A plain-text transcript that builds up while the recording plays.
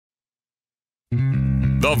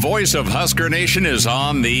The voice of Husker Nation is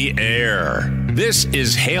on the air. This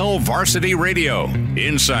is Hail Varsity Radio.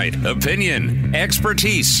 Insight, opinion,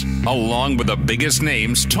 expertise, along with the biggest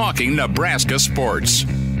names talking Nebraska sports.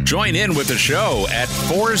 Join in with the show at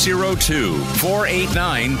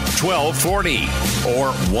 402-489-1240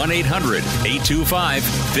 or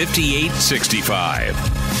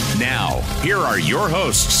 1-800-825-5865. Now, here are your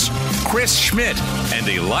hosts, Chris Schmidt and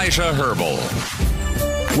Elijah Herbel.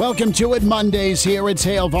 Welcome to it, Mondays here at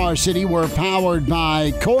Hail Varsity. We're powered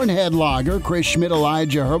by Cornhead Lager. Chris Schmidt,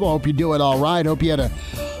 Elijah Herbel. Hope you do it all right. Hope you had a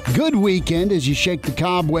good weekend as you shake the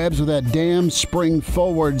cobwebs with that damn spring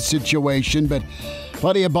forward situation. But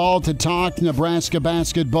plenty of ball to talk. Nebraska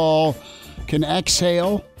basketball can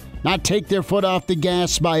exhale, not take their foot off the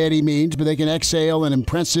gas by any means, but they can exhale an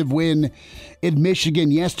impressive win in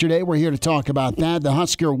Michigan yesterday. We're here to talk about that. The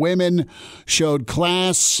Husker women showed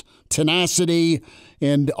class, tenacity,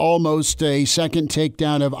 and almost a second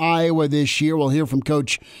takedown of Iowa this year. We'll hear from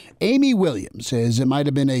Coach Amy Williams, as it might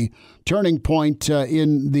have been a turning point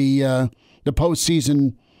in the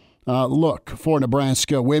postseason look for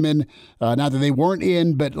Nebraska women. Not that they weren't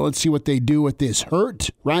in, but let's see what they do with this hurt,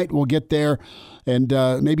 right? We'll get there. And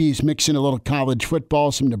maybe he's mixing a little college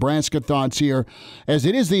football, some Nebraska thoughts here, as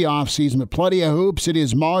it is the offseason, but plenty of hoops. It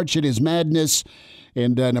is March. It is madness.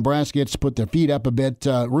 And Nebraska gets to put their feet up a bit.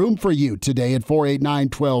 Room for you today at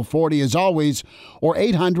 489-1240 as always, or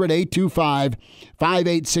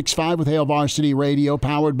 800-825-5865 with Hail Varsity Radio,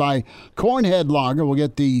 powered by Cornhead Lager. We'll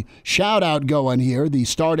get the shout-out going here, the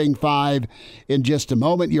starting five in just a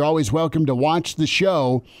moment. You're always welcome to watch the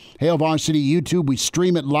show. Hail Varsity YouTube, we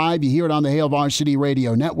stream it live. You hear it on the Hail Varsity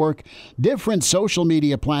Radio Network, different social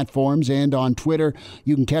media platforms, and on Twitter.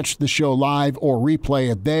 You can catch the show live or replay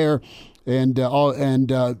it there. And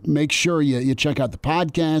make sure you check out the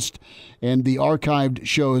podcast and the archived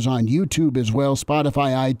shows on YouTube as well,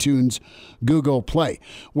 Spotify, iTunes, Google Play.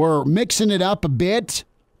 We're mixing it up a bit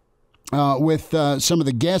with some of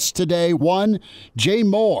the guests today. One, Jay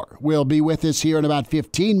Moore will be with us here in about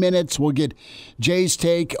 15 minutes. We'll get Jay's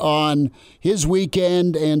take on his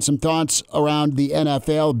weekend and some thoughts around the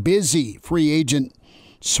NFL. Busy free agent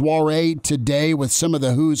soiree today with some of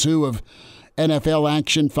the who's who of NFL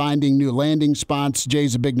action finding new landing spots.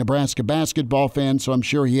 Jay's a big Nebraska basketball fan, so I'm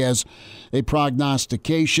sure he has a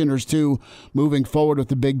prognostication or two moving forward with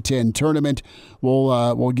the Big Ten tournament.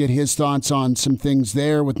 We'll get his thoughts on some things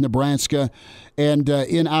there with Nebraska. And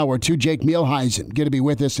in hour two, Jake Muhleisen going to be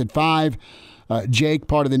with us at 5. Jake,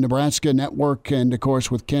 part of the Nebraska Network, and, of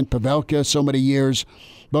course, with Kent Pavelka, so many years.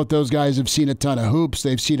 Both those guys have seen a ton of hoops.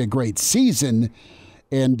 They've seen a great season.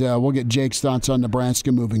 And we'll get Jake's thoughts on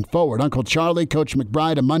Nebraska moving forward. Uncle Charlie, Coach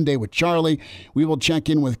McBride, a Monday with Charlie. We will check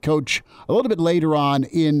in with Coach a little bit later on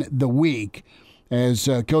in the week, as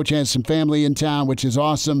Coach has some family in town, which is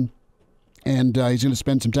awesome. And he's going to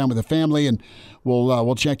spend some time with the family, and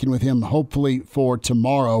we'll check in with him hopefully for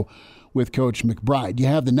tomorrow with Coach McBride. You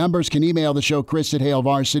have the numbers. Can email the show,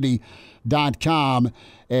 chris@hailvarsity.com.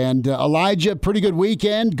 And Elijah, pretty good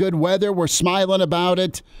weekend, good weather. We're smiling about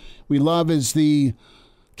it. We love as the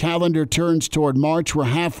calendar turns toward March. We're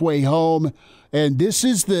halfway home, and this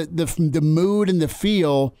is the mood and the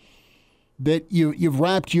feel that you've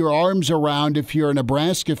wrapped your arms around if you're a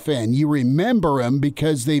Nebraska fan. You remember them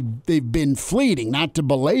because they've been fleeting, not to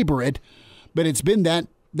belabor it, but it's been that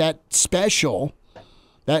special.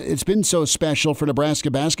 That it's been so special for Nebraska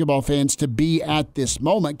basketball fans to be at this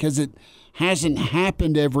moment because it hasn't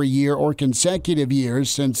happened every year or consecutive years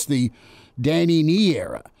since the Danny Nee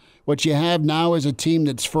era. What you have now is a team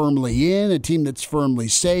that's firmly in, a team that's firmly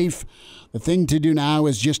safe. The thing to do now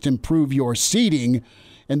is just improve your seeding,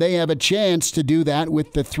 and they have a chance to do that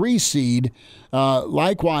with the 3 seed.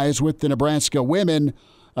 Likewise, with the Nebraska women,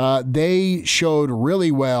 they showed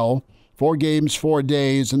really well. 4 games, 4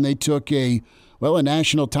 days, and they took a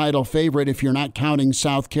national title favorite, if you're not counting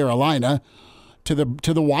South Carolina, to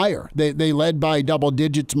the wire. They led by double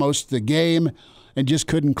digits most of the game and just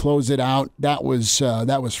couldn't close it out. That was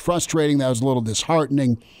frustrating. That was a little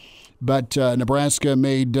disheartening. But Nebraska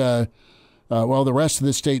made, the rest of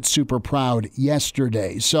the state super proud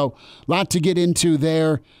yesterday. So a lot to get into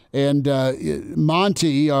there. And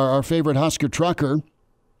Monty, our favorite Husker trucker,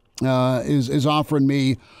 is offering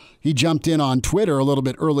me. He jumped in on Twitter a little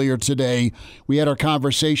bit earlier today. We had our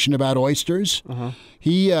conversation about oysters. Uh-huh.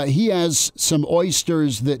 He has some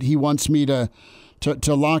oysters that he wants me to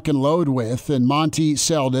lock and load with. And Monty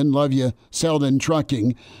Selden, love you, Selden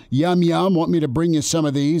Trucking. Yum, want me to bring you some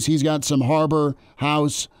of these. He's got some Harbor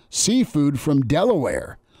House seafood from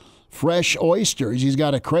Delaware. Fresh oysters. He's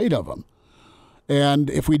got a crate of them. And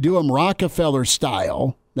if we do them Rockefeller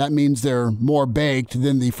style, That means they're more baked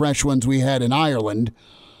than the fresh ones we had in Ireland.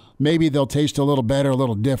 Maybe they'll taste a little better, a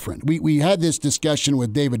little different. We had this discussion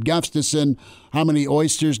with David Gustafson. How many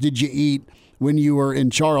oysters did you eat when you were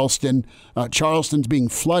in Charleston? Charleston's being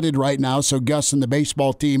flooded right now, so Gus and the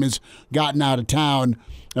baseball team has gotten out of town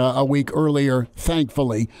a week earlier,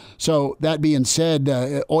 thankfully. So that being said,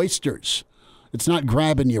 oysters, it's not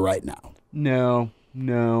grabbing you right now. No.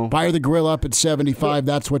 Fire the grill up at 75,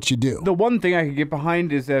 that's what you do. The one thing I could get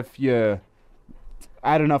behind is if you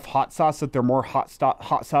add enough hot sauce that they're more hot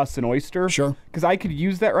sauce than oyster. Sure. Because I could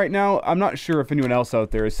use that right now. I'm not sure if anyone else out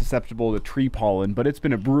there is susceptible to tree pollen, but it's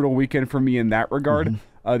been a brutal weekend for me in that regard.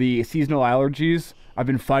 Mm-hmm. The seasonal allergies, I've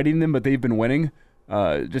been fighting them, but they've been winning.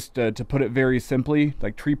 Just to put it very simply,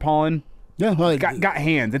 like tree pollen. Yeah, got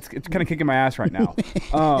hands. It's kind of kicking my ass right now.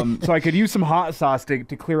 So I could use some hot sauce to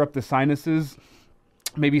clear up the sinuses,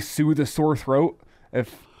 maybe soothe a sore throat.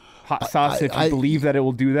 If hot sauce, if you believe that it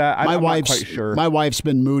will do that, I'm not quite sure. My wife's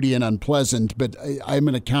been moody and unpleasant, but I'm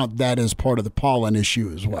going to count that as part of the pollen issue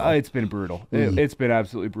as well. It's been brutal. It's been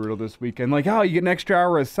absolutely brutal this weekend. Like, you get an extra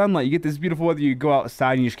hour of sunlight, you get this beautiful weather, you go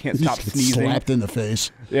outside and you just can't stop sneezing. Slapped in the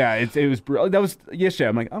face. Yeah, it was brutal. That was yesterday.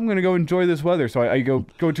 I'm like, I'm going to go enjoy this weather. So I go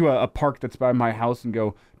to a park that's by my house and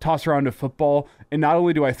go toss around a football. And not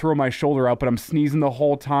only do I throw my shoulder out, but I'm sneezing the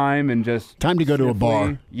whole time and just time to go to a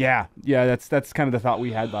bar. Yeah, that's kind of the thought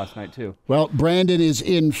we had last night too. Well, Brandon is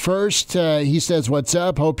in first. He says, "What's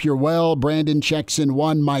up? Hope you're well." Brandon checks in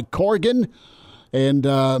 1. Mike Corrigan, and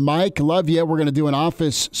Mike, love you. We're going to do an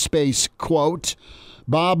Office Space quote.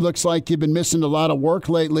 Bob, looks like you've been missing a lot of work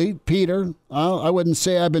lately. Peter, I wouldn't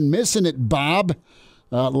say I've been missing it, Bob.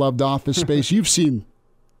 Loved Office Space. You've seen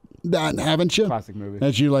that, haven't you? Classic movie.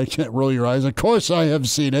 As you like to roll your eyes. Of course I have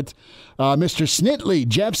seen it. Mr. Snitley,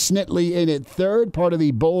 Jeff Snitley in at 3rd, part of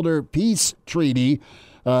the Boulder Peace Treaty.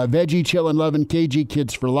 Veggie Chillin' Lovin' KG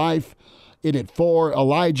Kids for Life in at 4.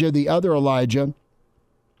 Elijah, the other Elijah,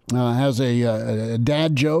 has a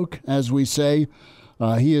dad joke, as we say.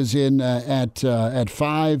 He is in at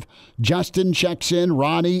 5. Justin checks in.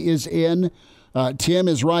 Ronnie is in. Tim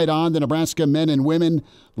is right on. The Nebraska men and women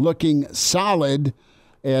looking solid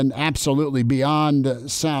and absolutely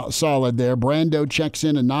beyond solid there. Brando checks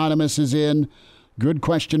in. Anonymous is in. Good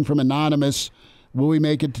question from Anonymous. Will we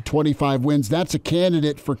make it to 25 wins? That's a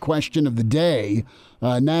candidate for question of the day.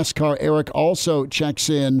 NASCAR Eric also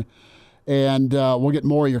checks in, and we'll get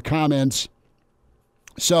more of your comments.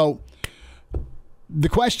 So the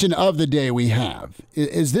question of the day we have,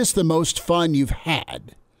 is this the most fun you've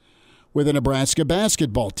had with a Nebraska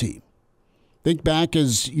basketball team? Think back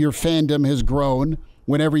as your fandom has grown,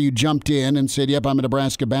 whenever you jumped in and said, yep, I'm a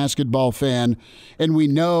Nebraska basketball fan, and we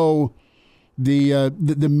know the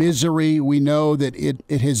misery, we know that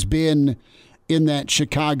it has been in that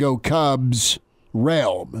Chicago Cubs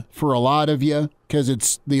realm for a lot of you because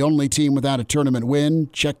it's the only team without a tournament win.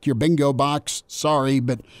 Check your bingo box. Sorry,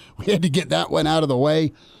 but we had to get that one out of the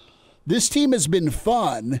way. This team has been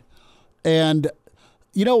fun, and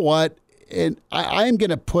you know what? And I'm going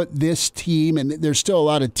to put this team, and there's still a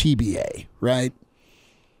lot of TBA, right?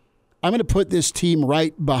 I'm going to put this team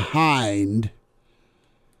right behind.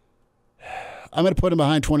 I'm going to put them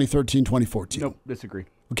behind 2013, 2014. Nope, disagree.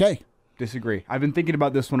 Okay. Disagree. I've been thinking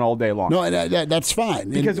about this one all day long. No, that's fine.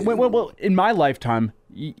 Because well, in my lifetime,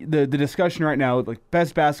 the discussion right now, like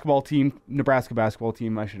best basketball team, Nebraska basketball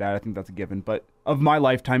team, I should add, I think that's a given, but of my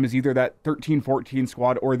lifetime is either that 13-14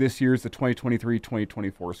 squad or this year's the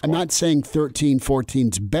 2023-2024 squad. I'm not saying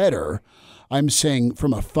 13-14's better. I'm saying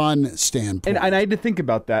from a fun standpoint. And I had to think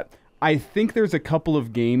about that. I think there's a couple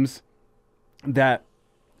of games that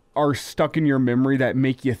are stuck in your memory that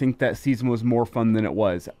make you think that season was more fun than it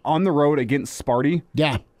was. On the road against Sparty.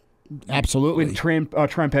 Yeah, absolutely. When Trent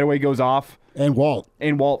Petaway goes off. And Walt.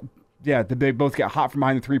 Yeah, they both get hot from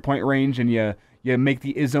behind the three-point range, and you make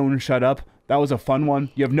the Izzone shut up. That was a fun one.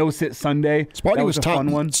 You have No-Sit Sunday. Sparty was a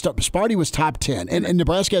fun one. Sparty was top 10, and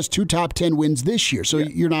Nebraska has 2 top 10 wins this year, so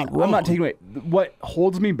you're not wrong. I'm not taking away. What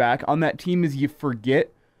holds me back on that team is you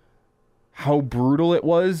forget how brutal it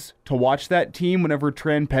was to watch that team whenever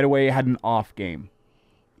Trent Petaway had an off game.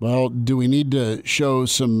 Well, do we need to show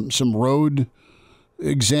some road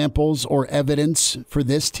examples or evidence for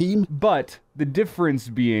this team? But the difference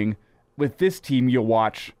being, with this team, you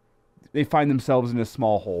watch, they find themselves in a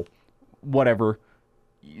small hole. Whatever.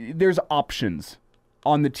 There's options.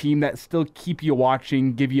 on the team that still keep you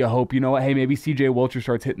watching, give you hope. You know what? Hey, maybe CJ Wilcher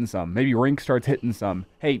starts hitting some. Maybe Rink starts hitting some.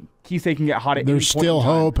 Hey, Keesey can get hot at There's still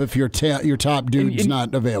hope if your top dude's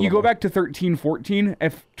not available. You go back to 13-14.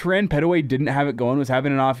 If Terran Petaway didn't have it going, was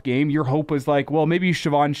having an off game, your hope was like, well, maybe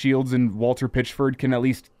Siobhan Shields and Walter Pitchford can at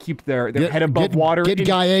least keep their head above water. Get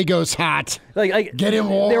Gallegos hot. Like get him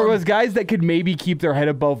warm. There was guys that could maybe keep their head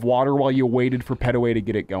above water while you waited for Petaway to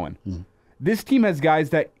get it going. This team has guys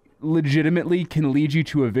that legitimately can lead you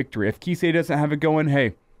to a victory. If Keesey doesn't have it going,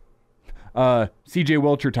 hey, CJ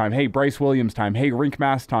Wilcher time. Hey, Bryce Williams time. Hey, Rink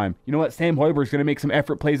Mass time. You know what? Sam Hoiberg's going to make some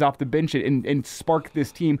effort plays off the bench and spark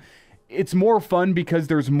this team. It's more fun because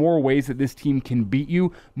there's more ways that this team can beat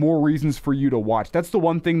you, more reasons for you to watch. That's the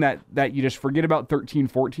one thing that you just forget about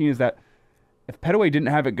 13-14 is that if Petaway didn't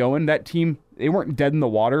have it going, that team, they weren't dead in the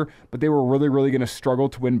water, but they were really, really going to struggle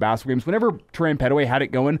to win basketball games. Whenever Terran Petaway had it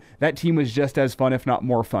going, that team was just as fun, if not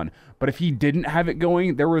more fun. But if he didn't have it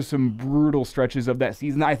going, there were some brutal stretches of that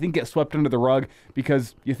season that I think get swept under the rug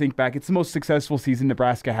because you think back, it's the most successful season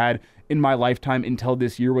Nebraska had in my lifetime until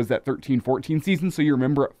this year was that 13-14 season, so you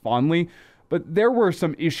remember it fondly. But there were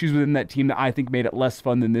some issues within that team that I think made it less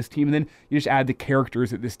fun than this team. And then you just add the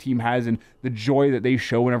characters that this team has and the joy that they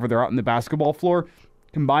show whenever they're out on the basketball floor.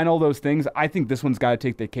 Combine all those things, I think this one's got to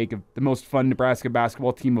take the cake of the most fun Nebraska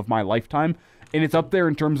basketball team of my lifetime. And it's up there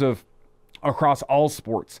in terms of, across all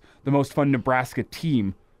sports, the most fun Nebraska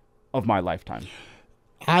team of my lifetime.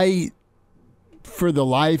 For the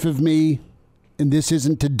life of me, and this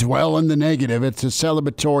isn't to dwell on the negative, it's a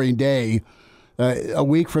celebratory day. A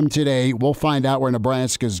week from today, we'll find out where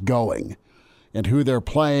Nebraska's going and who they're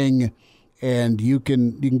playing, and you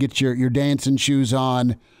can get your dancing shoes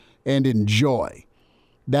on and enjoy.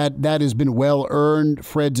 That has been well earned.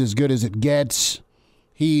 Fred's as good as it gets.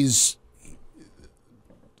 He's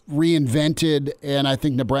reinvented, and I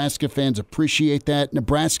think Nebraska fans appreciate that.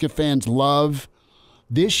 Nebraska fans love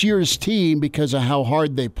this year's team because of how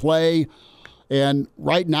hard they play. And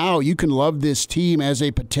right now, you can love this team as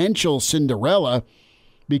a potential Cinderella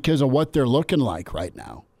because of what they're looking like right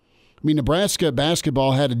now. I mean, Nebraska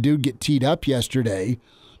basketball had a dude get teed up yesterday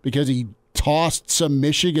because he tossed some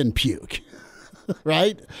Michigan puke,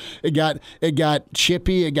 right? It got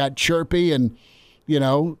chippy, it got chirpy, and, you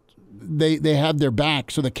know, they have their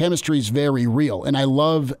back. So the chemistry is very real. And I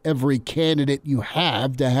love every candidate you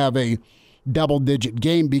have to have a double-digit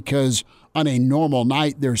game because on a normal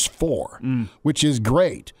night, there's 4, which is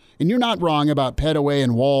great. And you're not wrong about Petaway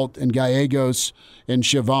and Walt and Gallegos and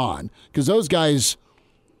Siobhan because those guys,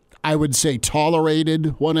 I would say,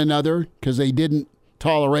 tolerated one another because they didn't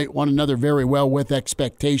tolerate one another very well with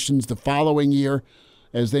expectations the following year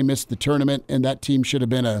as they missed the tournament, and that team should have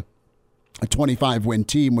been a 25-win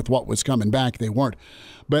team with what was coming back. They weren't.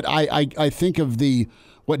 But I think of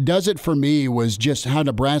what does it for me was just how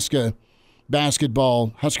Nebraska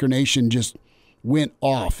basketball, Husker Nation just went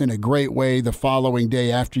off in a great way the following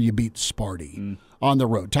day after you beat Sparty on the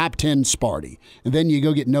road. Top 10 Sparty. And then you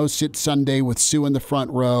go get no-sit Sunday with Sue in the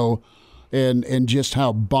front row and just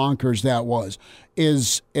how bonkers that was.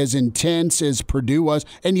 As intense as Purdue was.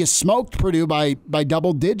 And you smoked Purdue by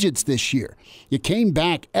double digits this year. You came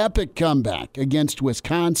back, epic comeback against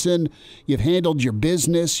Wisconsin. You've handled your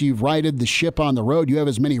business. You've righted the ship on the road. You have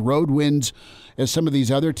as many road wins as some of these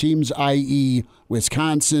other teams, i.e.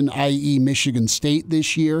 Wisconsin, i.e. Michigan State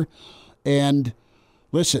this year. And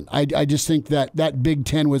listen, I just think that Big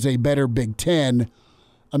Ten was a better Big Ten.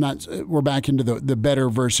 We're back into the better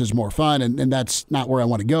versus more fun, and that's not where I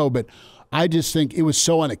want to go, but I just think it was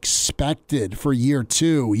so unexpected for year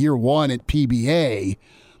 1 at PBA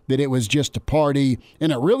that it was just a party,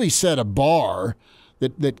 and it really set a bar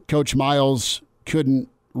that Coach Miles couldn't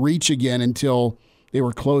reach again until they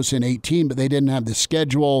were close in 18, but they didn't have the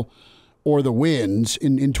schedule or the wins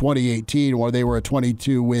in 2018, where they were a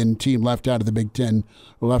 22-win team left out of the Big Ten,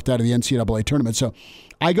 or left out of the NCAA tournament. So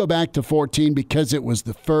I go back to 14 because it was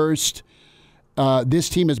the first. This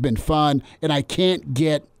team has been fun, and I can't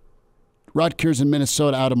get Rutgers and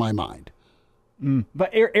Minnesota out of my mind.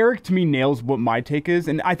 But Eric, to me, nails what my take is.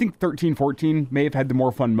 And I think 13-14 may have had the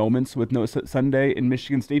more fun moments with No Sunday in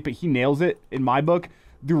Michigan State, but he nails it in my book.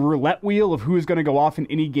 The roulette wheel of who is going to go off in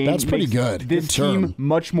any game. That's pretty good. This team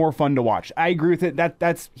much more fun to watch. I agree with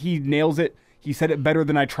it. He nails it. He said it better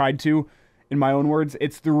than I tried to, in my own words.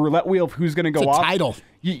 It's the roulette wheel of who's going to go off. Title.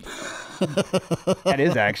 That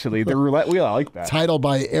is actually the roulette wheel. I like that. Title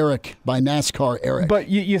by NASCAR Eric. But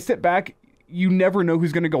you sit back, you never know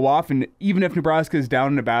who's going to go off, and even if Nebraska is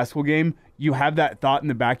down in a basketball game, you have that thought in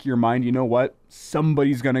the back of your mind, you know what?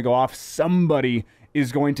 Somebody's going to go off. Somebody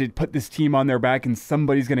is going to put this team on their back and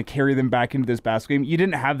somebody's going to carry them back into this basketball game. You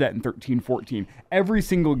didn't have that in 13-14. Every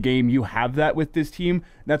single game you have that with this team.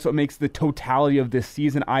 That's what makes the totality of this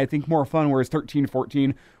season, I think, more fun, whereas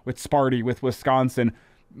 13-14 with Sparty, with Wisconsin,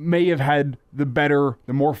 may have had the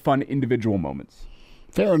more fun individual moments.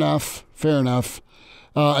 Fair enough.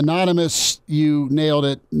 Anonymous, you nailed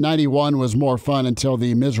it. 91 was more fun until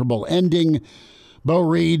the miserable ending. Bo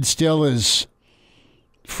Reed still is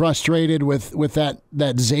frustrated with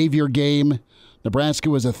that Xavier game. Nebraska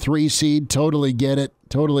was a 3 seed. Totally get it.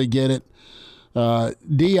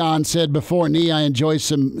 Dion said before knee, I enjoyed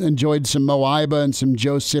some Mo Iba and some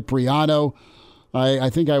Joe Cipriano. I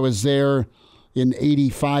think I was there in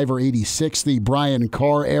 85 or 86, the Brian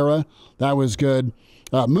Carr era. That was good.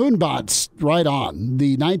 Moonbot's right on.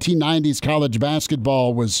 The 1990s college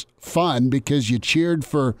basketball was fun because you cheered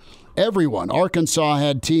for everyone. Arkansas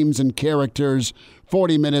had teams and characters.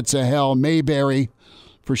 40 Minutes of Hell. Mayberry,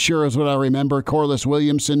 for sure, is what I remember. Corliss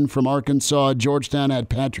Williamson from Arkansas. Georgetown had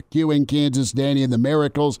Patrick Ewing. Kansas, Danny and the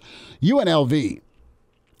Miracles. UNLV,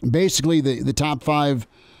 basically the top 5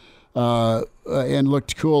 and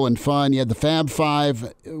looked cool and fun. You had the Fab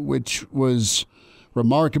Five, which was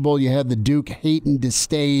remarkable. You had the Duke hate and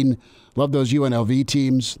disdain. Love those UNLV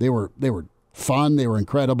teams. They were fun. They were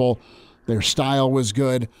incredible. Their style was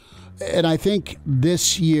good. And I think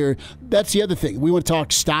this year, that's the other thing. We want to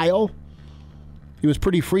talk style. He was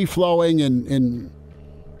pretty free-flowing and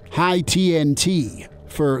high TNT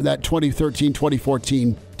for that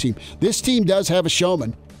 2013-2014 team. This team does have a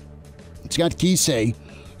showman. It's got Kisei,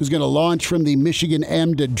 who's going to launch from the Michigan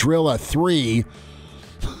M to drill a 3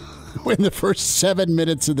 in the first 7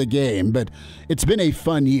 minutes of the game. But it's been a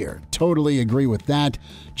fun year. Totally agree with that.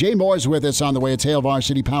 Jay Moore's with us on the way. It's Hail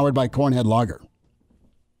Varsity, powered by Cornhead Lager.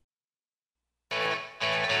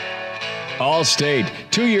 All-State,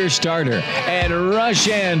 2-year starter, and rush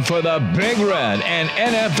in for the Big Red, an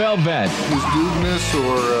NFL vet. Who's Dudeness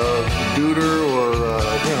or Duder or,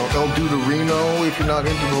 El Duderino if you're not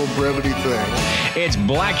into the whole brevity thing. It's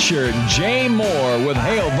Black Shirt Jay Moore with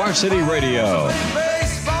Hail Varsity Radio.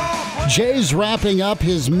 Jay's wrapping up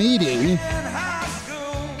his meeting,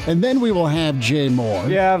 and then we will have Jay Moore.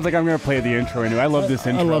 Yeah, I was like, I'm going to play the intro anyway. I love this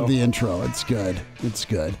intro. I love the intro. It's good.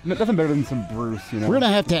 Nothing better than some Bruce, We're going to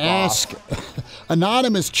have to ask.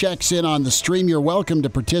 Anonymous checks in on the stream. You're welcome to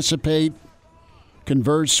participate,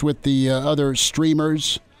 converse with the other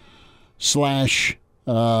streamers /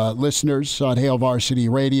 listeners on Hail Varsity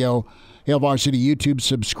Radio, Hail Varsity YouTube.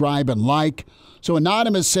 Subscribe and like. So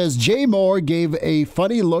Anonymous says, Jay Moore gave a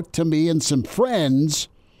funny look to me and some friends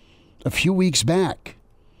a few weeks back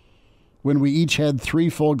when we each had 3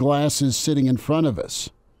 full glasses sitting in front of us.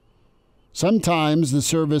 Sometimes the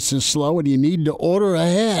service is slow and you need to order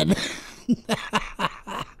ahead.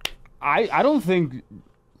 I don't think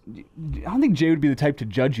Jay would be the type to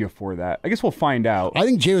judge you for that. I guess we'll find out. I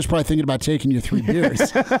think Jay was probably thinking about taking you 3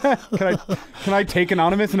 beers. Can I take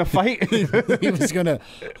Anonymous in a fight? He was going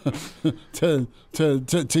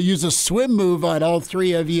to use a swim move on all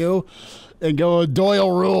 3 of you and go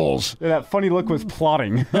Doyle rules. Yeah, that funny look was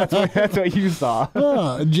plotting. That's what you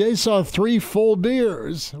saw. Jay saw 3 full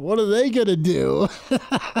beers. What are they going to do?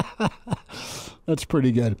 That's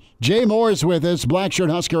pretty good. Jay Moore is with us. Blackshirt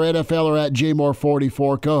Husker NFLer at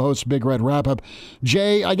JMoore44, co-host Big Red Wrap-Up.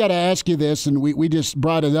 Jay, I got to ask you this, and we just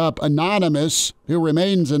brought it up. Anonymous, who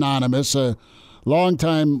remains anonymous, a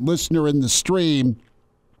longtime listener in the stream,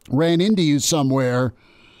 ran into you somewhere,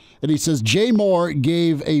 and he says, Jay Moore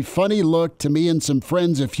gave a funny look to me and some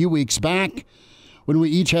friends a few weeks back when we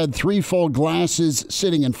each had 3 full glasses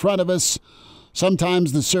sitting in front of us.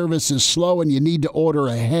 Sometimes the service is slow and you need to order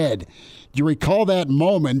ahead. Do you recall that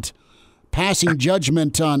moment, passing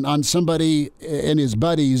judgment on somebody and his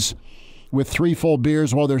buddies with 3 full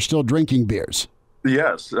beers while they're still drinking beers?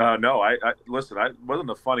 Yes. No, I listen, it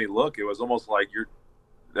wasn't a funny look. It was almost like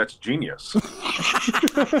that's genius. It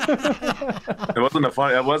wasn't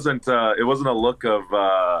a look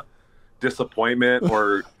of disappointment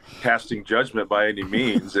or casting judgment by any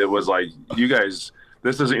means. It was like, you guys,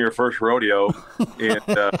 this isn't your first rodeo, and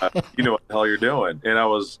you know what the hell you're doing.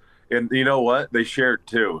 And you know what? They shared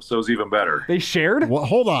too, so it was even better. They shared? Well,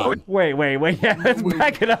 hold on. Wait. Yeah, let's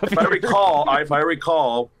back it up. If I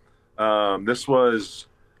recall, this was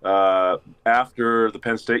after the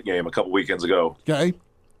Penn State game a couple weekends ago. Okay.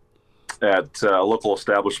 At a local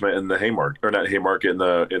establishment in the Haymarket, or not Haymarket, in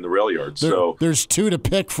the rail yard. So there's 2 to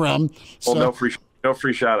pick from. Well, no free No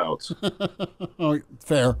free shout-outs. Oh,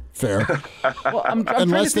 fair. Well, I'm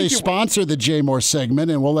Unless they think sponsor the J Moore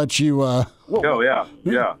segment, and we'll let you. Oh yeah.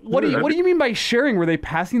 What do you mean by sharing? Were they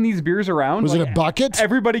passing these beers around? Was it a bucket?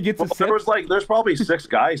 Everybody gets a sip? There's probably 6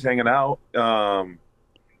 guys hanging out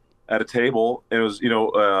at a table. It was at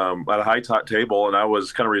a high top table, and I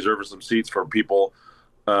was kind of reserving some seats for people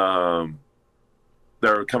that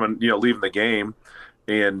are coming, leaving the game,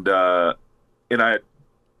 and I had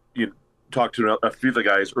talked to a few of the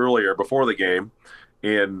guys earlier before the game,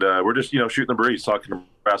 and we're just shooting the breeze, talking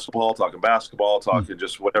basketball, talking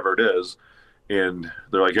just whatever it is. And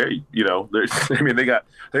they're like, hey, I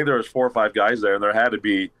think there was 4 or 5 guys there, and there had to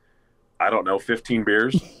be, I don't know, 15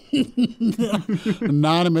 beers.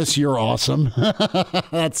 Anonymous, you're awesome.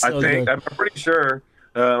 That's so good. I'm pretty sure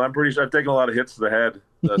I've taken a lot of hits to the head,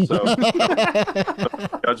 so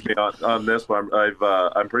judge me on this, but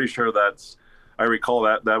I'm pretty sure I recall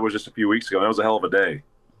that was just a few weeks ago. That was a hell of a day.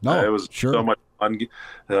 No, it was sure. So much fun.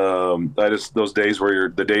 Those days where you're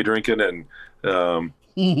the day drinking, and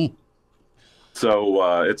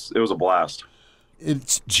so it was a blast.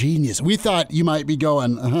 It's genius. We thought you might be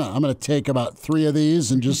going, I'm going to take about 3 of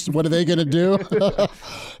these and just, what are they going to do?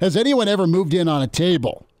 Has anyone ever moved in on a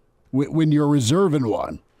table when you're reserving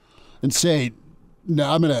one and say,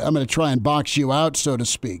 no, I'm gonna try and box you out, so to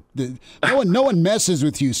speak. No one messes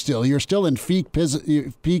with you still. You're still in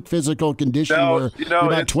peak physical condition where you're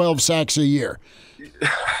about 12 sacks a year.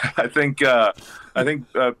 I think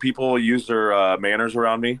people use their manners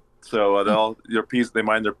around me, so they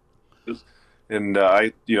mind their, and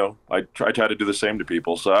I try to do the same to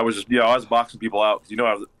people. So I was boxing people out.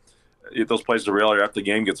 Those places are real after the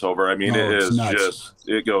game gets over. I mean,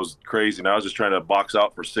 it goes crazy. And I was just trying to box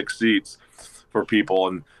out for 6 seats for people,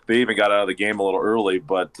 and they even got out of the game a little early.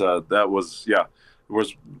 But that was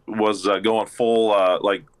going full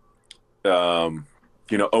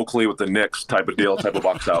Oakley with the Knicks type of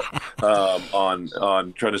box out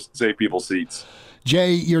on trying to save people's seats.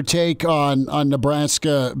 Jay, your take on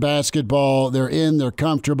Nebraska basketball? They're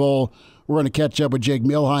comfortable. We're going to catch up with Jake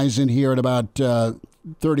Muhleisen here in about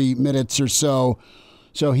 30 minutes or so.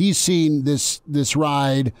 So he's seen this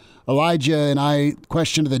ride. Elijah and I,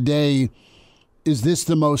 question of the day, is this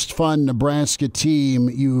the most fun Nebraska team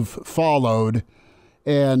you've followed?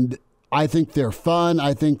 And I think they're fun.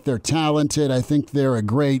 I think they're talented. I think they're a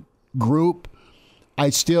great group. I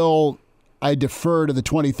defer to the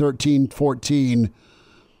 2013-14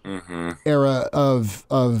 era of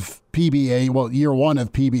PBA, well, year 1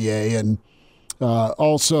 of PBA, and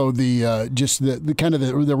also the kind of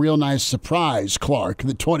the real nice surprise, Clark,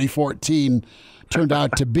 that 2014 turned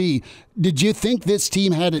out to be. Did you think this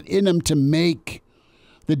team had it in them to make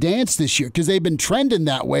the dance this year? Because they've been trending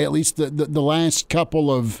that way, at least the last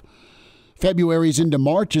couple of Februaries into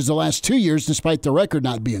Marches, the last 2 years, despite the record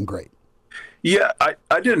not being great. Yeah, I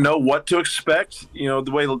didn't know what to expect. The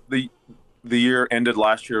way the year ended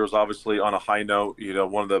last year was obviously on a high note.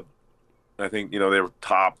 I think they were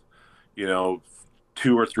top, 2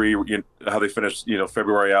 or 3. How they finished,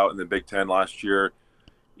 February out in the Big Ten last year.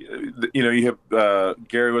 You have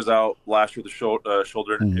Gary was out last year with a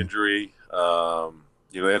shoulder injury.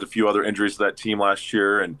 They had a few other injuries to that team last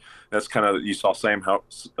year, and that's kind of, you saw Sam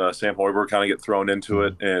Hoiberg kind of get thrown into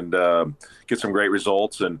it and get some great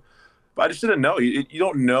results. But I just didn't know. You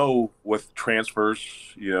don't know with transfers.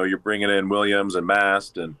 You're bringing in Williams and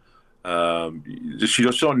Mast, and you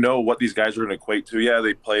just don't know what these guys are going to equate to. Yeah,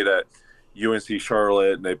 they played at UNC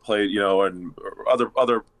Charlotte, and they played, and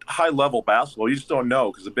other high-level basketball. You just don't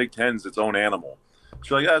know because the Big Ten's its own animal.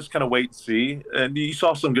 So you're like, just kind of wait and see. And you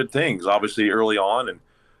saw some good things, obviously, early on. And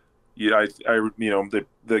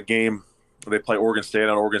the game they play Oregon State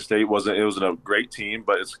on. Oregon State wasn't a great team,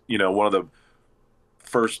 but it's one of the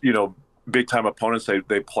first big time opponents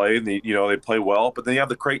they play, and they play well. But then you have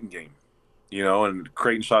the Creighton game, and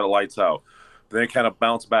Creighton shot the lights out. But then they kind of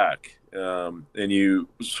bounce back, and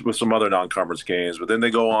with some other non-conference games. But then they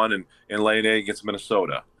go on and lay an egg against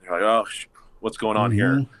Minnesota. You're like, oh, what's going on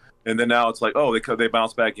here? And then now it's like, oh, they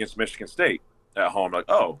bounce back against Michigan State at home. Like,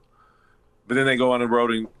 oh. But then they go on the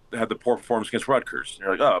road and had the poor performance against Rutgers. And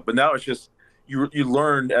you're like, oh. But now it's just you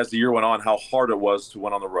learned as the year went on how hard it was to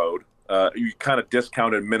win on the road. You kind of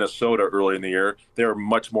discounted Minnesota early in the year. They were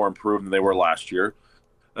much more improved than they were last year.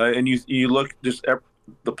 And you look just at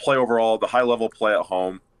the play overall, the high-level play at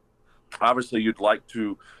home. Obviously, you'd like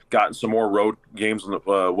to gotten some more road games,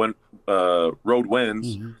 road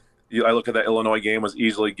wins. I look at that Illinois game was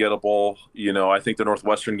easily gettable. I think the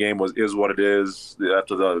Northwestern game is what it is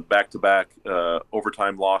after the back-to-back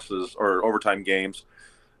overtime losses or overtime games.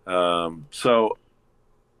 So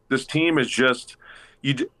this team is just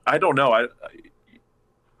I don't know.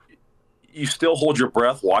 you still hold your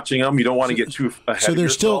breath watching them. You don't want to get too ahead. So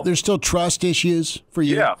there's still trust issues for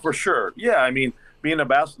you. Yeah, for sure. Yeah, I mean, being a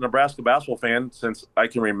Nebraska basketball fan since I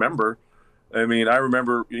can remember. I mean, I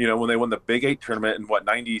remember, when they won the Big 8 tournament in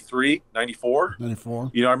 93, 94?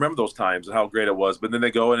 94. I remember those times and how great it was. But then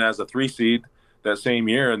they go in as a 3 seed that same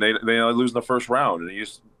year, and they lose in the first round. And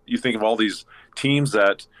you think of all these teams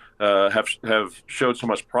that have showed so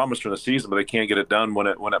much promise during the season, but they can't get it done when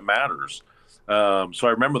it matters. So I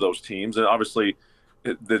remember those teams, and obviously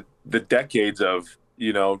the decades of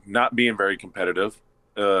not being very competitive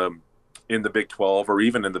in the Big 12 or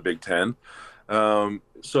even in the Big 10.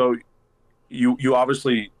 So you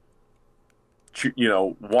obviously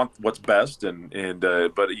want what's best,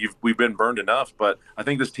 but we've been burned enough. But I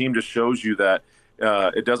think this team just shows you that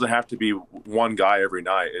it doesn't have to be one guy every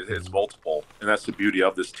night. It's multiple, and that's the beauty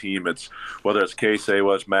of this team. It's whether it's Casey,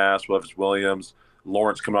 whether it's Mass, whether it's Williams,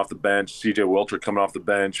 Lawrence coming off the bench, C.J. Wilter coming off the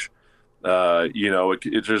bench.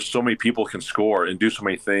 There's so many people can score and do so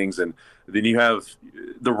many things, and then you have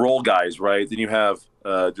the role guys, right? Then you have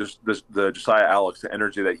just the Josiah Alex, the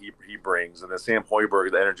energy that he brings, and the Sam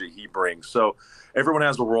Hoiberg, the energy he brings. So everyone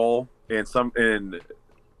has a role, and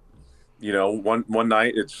one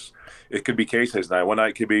night it could be Casey's night, one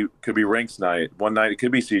night could be Rink's night, one night it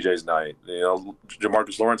could be CJ's night.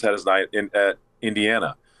 Jamarcus Lawrence had his night at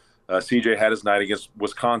Indiana. CJ had his night against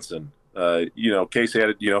Wisconsin. Casey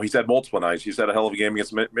had he's had multiple nights. He's had a hell of a game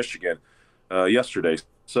against Michigan yesterday.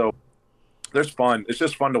 So there's fun. It's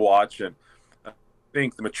just fun to watch, and I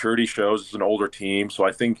think the maturity shows it's an older team. So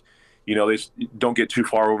I think they don't get too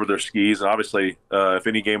far over their skis. And obviously, if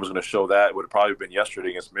any game was going to show that, it would have probably been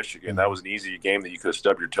yesterday against Michigan. That was an easy game that you could have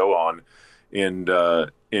stubbed your toe on, and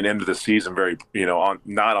end of the season very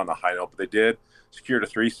not on the high note, but they did secured a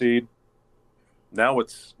 3 seed. Now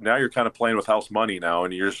you're kind of playing with house money now,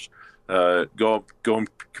 and you're just go and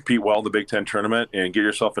compete well in the Big Ten tournament and get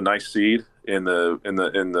yourself a nice seed in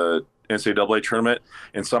the NCAA tournament,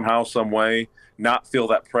 and somehow, some way, not feel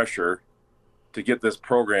that pressure to get this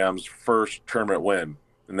program's first tournament win.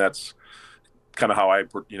 And that's kind of how I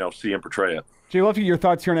see and portray it. Jay, love to get your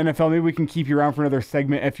thoughts here on NFL. Maybe we can keep you around for another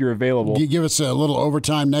segment if you're available. You give us a little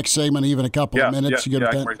overtime next segment, even a couple of minutes. Yeah,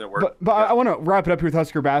 I can make that work. But I want to wrap it up here with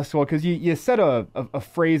Husker basketball, because you said a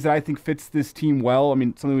phrase that I think fits this team well. I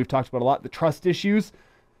mean, something we've talked about a lot, the trust issues.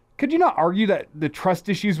 Could you not argue that the trust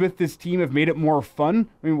issues with this team have made it more fun?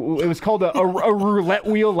 I mean, it was called a roulette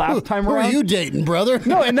wheel last time around. Who are you dating, brother?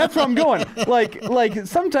 No, and that's where I'm going. Like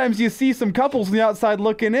sometimes you see some couples on the outside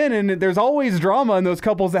looking in, and there's always drama in those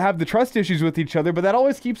couples that have the trust issues with each other, but that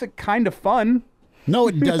always keeps it kind of fun. No,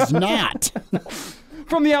 it does not.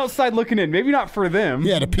 From the outside looking in, maybe not for them.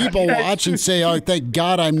 Yeah, the people watch and say, "Oh, thank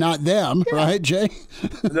God I'm not them," right, Jay?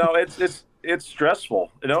 No, it's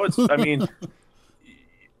stressful. I mean.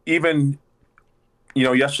 Even,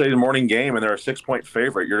 yesterday the morning game, and they're a 6-point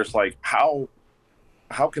favorite. You're just like, how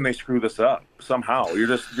can they screw this up somehow?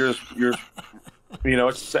 It's just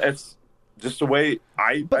the way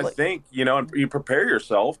I think, and you prepare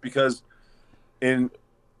yourself, because sure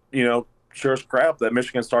as crap that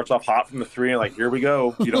Michigan starts off hot from the 3 and like, here we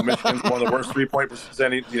go. Michigan's one of the worst 3-point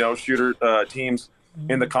percentage, shooter teams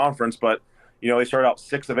in the conference, but they started out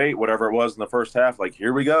 6 of 8, whatever it was in the first half. Like,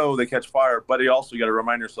 here we go. They catch fire. But you got to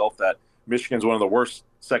remind yourself that Michigan's one of the worst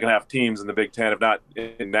second-half teams in the Big Ten, if not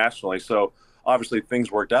nationally. So, obviously,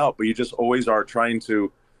 things worked out. But you just always are trying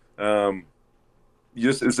to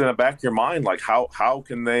it's in the back of your mind, like, how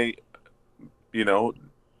can they,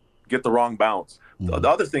 get the wrong bounce? Mm-hmm. The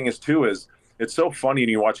other thing is it's so funny when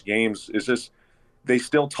you watch games. It's just they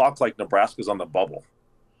still talk like Nebraska's on the bubble,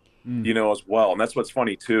 as well. And that's what's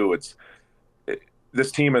funny, too. This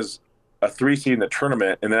team is a 3 seed in the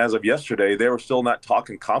tournament, and then as of yesterday, they were still not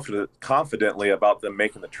talking confidently about them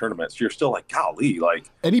making the tournament. So you're still like, golly, like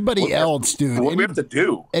anybody else, dude. What do we have to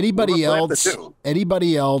do? Anybody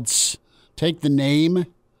else, take the name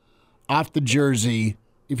off the jersey.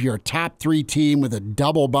 If you're a top 3 team with a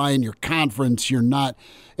double bye in your conference, you're not.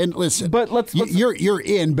 And listen, but you're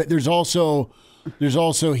in, but there's also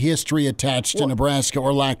history attached to Nebraska,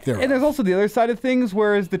 or lack thereof. And there's also the other side of things,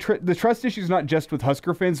 whereas the trust issue is not just with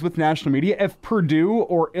Husker fans, with national media. If Purdue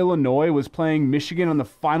or Illinois was playing Michigan on the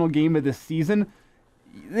final game of the season,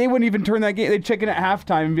 they wouldn't even turn that game. They'd check in at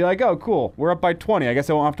halftime and be like, oh, cool, we're up by 20. I guess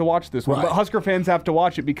I won't have to watch this one. Right. But Husker fans have to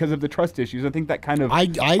watch it because of the trust issues. I think that kind of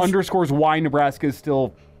underscores why Nebraska is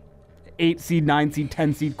still 8 seed, 9 seed,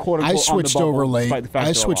 10 seed, quote unquote. I switched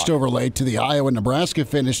over late to the Iowa-Nebraska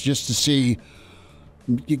finish just to see,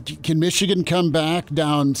 can Michigan come back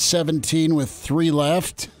down 17 with 3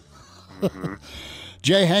 left? Mm-hmm.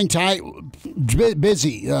 Jay, hang tight.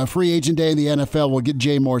 Busy free agent day in the NFL. We'll get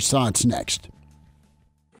Jay Moore's thoughts next.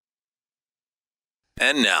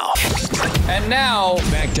 And now,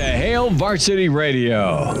 back to Hail Varsity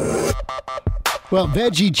Radio. Well,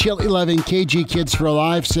 Veggie Chili Loving KG Kids for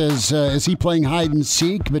Life says, is he playing hide and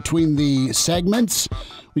seek between the segments?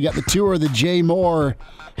 We got the tour of the Jay Moore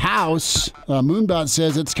house. Moonbot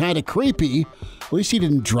says it's kind of creepy. At least he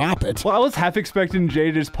didn't drop it. Well, I was half expecting Jay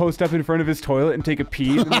to just post up in front of his toilet and take a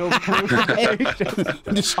pee in the middle of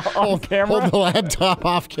the Just hold the laptop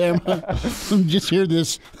off camera. Just hear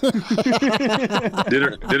this.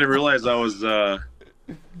 Didn't realize I was the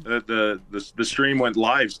stream went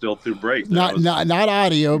live still through break. Not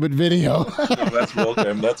audio, but video. That's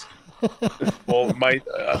welcome. That's well, my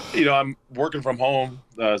I'm working from home,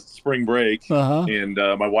 spring break, and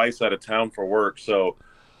my wife's out of town for work, so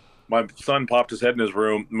my son popped his head in his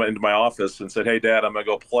room into my office and said, "Hey, Dad, I'm gonna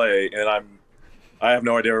go play," and I have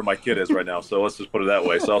no idea where my kid is right now, so let's just put it that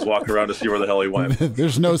way. So I was walking around to see where the hell he went.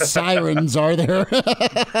 There's no sirens, are there?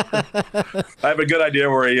 I have a good idea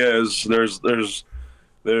where he is.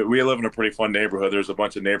 We live in a pretty fun neighborhood. There's a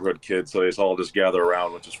bunch of neighborhood kids, so they all just gather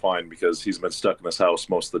around, which is fine because he's been stuck in his house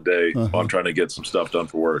most of the day while I'm trying to get some stuff done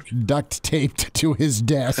for work. Duct taped to his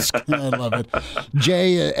desk. I love it.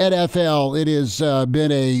 Jay, NFL, it has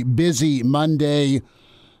been a busy Monday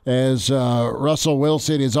as Russell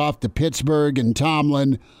Wilson is off to Pittsburgh and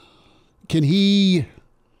Tomlin. Can he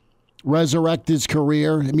resurrect his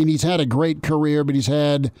career? I mean, he's had a great career, but he's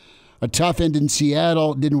had a tough end in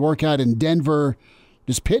Seattle. It didn't work out in Denver.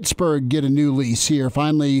 Does Pittsburgh get a new lease here?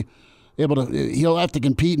 Finally able to, he'll have to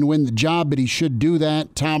compete and win the job, but he should do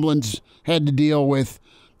that. Tomlin's had to deal with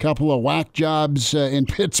a couple of whack jobs in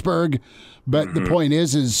Pittsburgh. But the point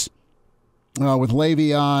is with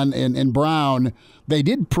Le'Veon and Brown, they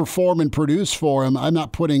did perform and produce for him. I'm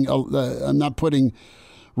not putting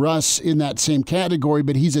Russ in that same category,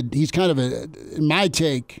 but he's kind of in my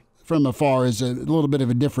take from afar, is a little bit of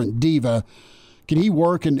a different diva. Can he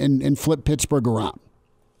work and flip Pittsburgh around?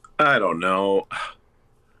 I don't know.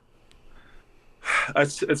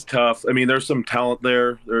 It's tough. I mean, there's some talent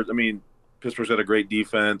there. Pittsburgh's got a great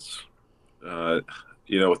defense.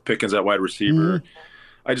 With Pickens at wide receiver.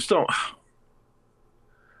 I just don't.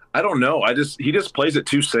 I don't know. He just plays it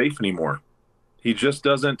too safe anymore. He just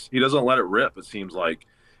doesn't. He doesn't let it rip. It seems like.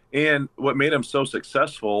 And what made him so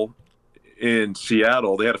successful in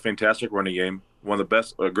Seattle, they had a fantastic running game, one of the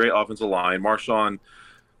best, a great offensive line. Marshawn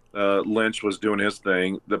Lynch was doing his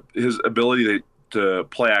thing. His ability to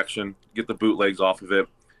play action, get the bootlegs off of it,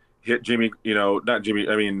 hit Jimmy.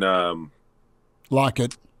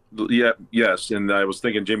 Lockett. Yeah, yes, and I was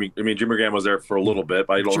thinking Jimmy Graham was there for a little bit,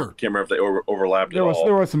 but I can't remember if they overlapped at all.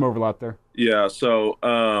 There was some overlap there. Yeah, so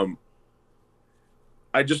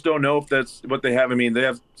I just don't know if that's what they have. I mean, they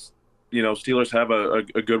have, Steelers have a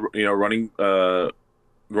good,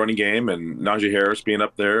 running game, and Najee Harris being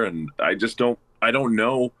up there, and I don't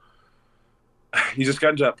know. He's just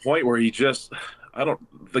gotten to that point where he's just gotten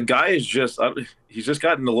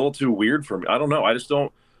a little too weird for me. I don't know. I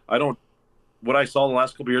don't. What I saw the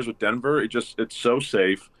last couple of years with Denver, it's so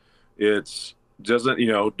safe. It doesn't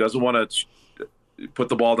want to put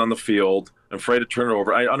the ball down the field. I'm afraid to turn it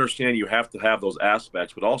over. I understand you have to have those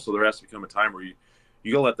aspects, but also there has to come a time where you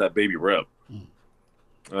gotta let that baby rip,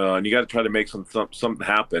 and you got to try to make something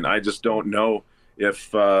happen. I just don't know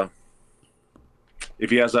if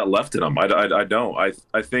he has that left in him. I don't.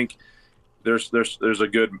 I think there's a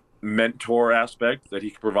good mentor aspect that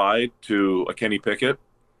he can provide to a Kenny Pickett.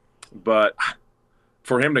 But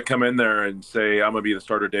for him to come in there and say, I'm going to be the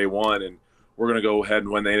starter day one, and we're going to go ahead and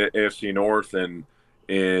win the AFC North and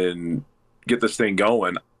get this thing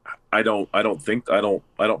going, I don't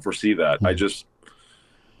foresee that.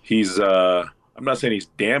 I'm not saying he's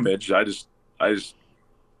damaged. I just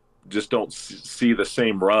don't see the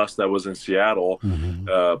same Russ that was in Seattle,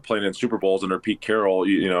 playing in Super Bowls under Pete Carroll,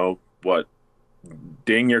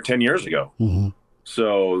 dang near 10 years ago.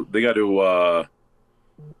 So they got to,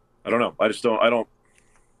 I don't know.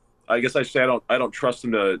 I guess I say I don't trust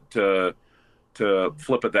him to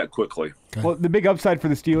flip it that quickly. Okay. Well, the big upside for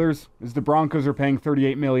the Steelers is the Broncos are paying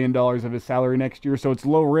 $38 million of his salary next year, so it's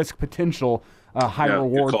low risk potential, high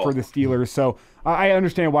reward for the Steelers. So I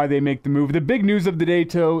understand why they make the move. The big news of the day,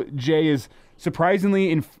 Jay, is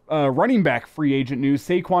surprisingly in running back free agent news.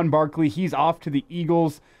 Saquon Barkley, he's off to the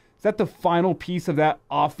Eagles. Is that the final piece of that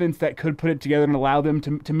offense that could put it together and allow them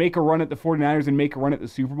to make a run at the 49ers and make a run at the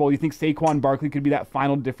Super Bowl? You think Saquon Barkley could be that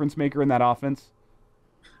final difference maker in that offense?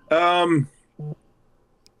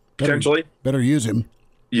 Potentially. Better use him.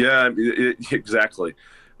 Yeah, exactly.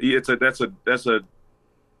 That's a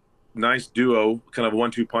nice duo, kind of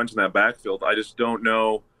 1-2 punch in that backfield. I just don't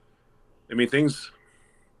know. I mean, things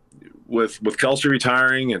with Kelsey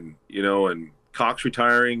retiring and Cox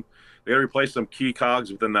retiring, they got to replace some key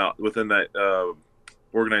cogs within that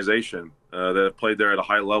organization that have played there at a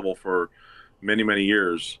high level for many, many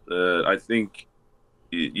years. I think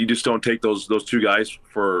you just don't take those two guys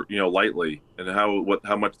for lightly, and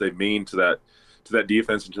how much they mean to that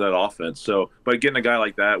defense and to that offense. So, but getting a guy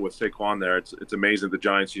like that with Saquon there, it's amazing. The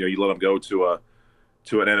Giants, you let them go to an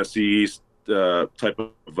NFC East type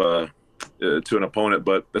of to an opponent,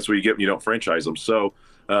 but that's what you get when you don't franchise them. So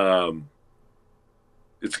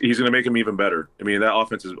he's going to make them even better. I mean, that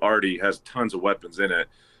offense already has tons of weapons in it.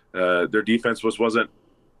 Their defense wasn't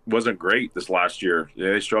great this last year.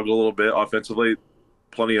 They struggled a little bit offensively.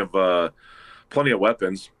 Plenty of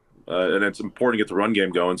weapons, and it's important to get the run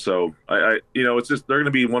game going. So it's just they're going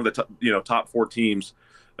to be one of the top 4 teams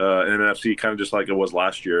in the NFC, kind of just like it was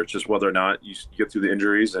last year. It's just whether or not you get through the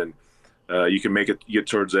injuries and you can make it get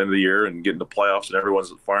towards the end of the year and get into playoffs, and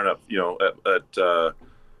everyone's firing up at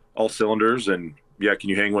all cylinders. And can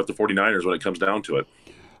you hang with the 49ers when it comes down to it?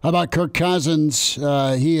 How about Kirk Cousins?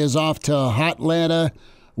 He is off to Hotlanta,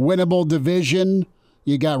 winnable division.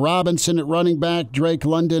 You got Robinson at running back, Drake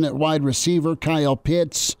London at wide receiver, Kyle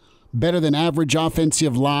Pitts, better than average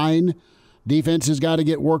offensive line. Defense has got to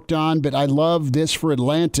get worked on, but I love this for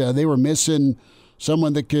Atlanta. They were missing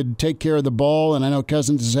someone that could take care of the ball, and I know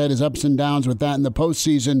Cousins has had his ups and downs with that in the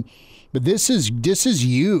postseason, but this is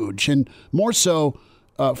huge, and more so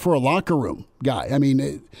for a locker room guy. I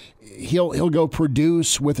mean, he'll go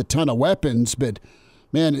produce with a ton of weapons, but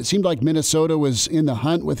man, it seemed like Minnesota was in the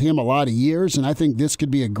hunt with him a lot of years, and I think this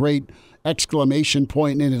could be a great exclamation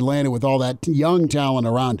point in Atlanta with all that young talent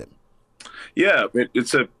around him. Yeah,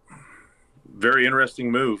 it's a very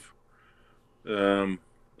interesting move.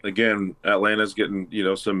 Again, Atlanta's getting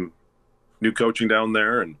some new coaching down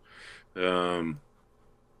there, and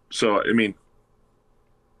so I mean,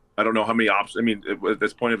 I don't know how many options. I mean, at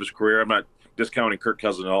this point of his career, I'm not discounting Kirk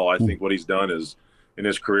Cousins at all. I think what he's done in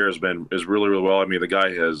his career is really, really well. I mean, the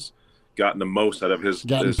guy has gotten the most out of his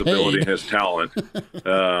ability and his talent.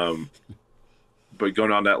 But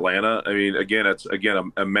going on to Atlanta, I mean, again, it's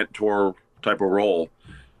a mentor type of role,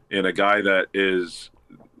 and a guy that is,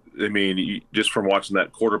 I mean, just from watching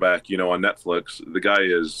that quarterback, on Netflix, the guy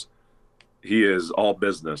he is all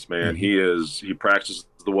business, man. Mm-hmm. He practices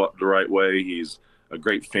the right way. He's a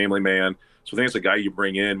great family man. So I think it's a guy you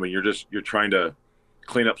bring in when you're trying to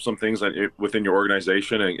clean up some things within your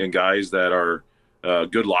organization, and guys that are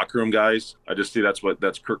good locker room guys. I just see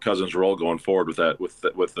that's Kirk Cousins' role going forward with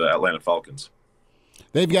the Atlanta Falcons.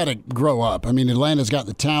 They've got to grow up. I mean, Atlanta's got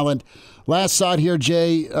the talent. Last thought here,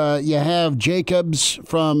 Jay. You have Jacobs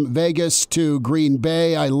from Vegas to Green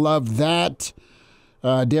Bay. I love that.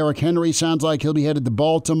 Derrick Henry sounds like he'll be headed to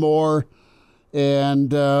Baltimore. And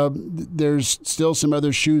there's still some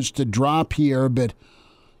other shoes to drop here. But,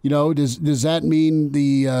 does that mean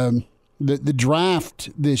the draft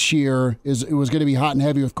this year was going to be hot and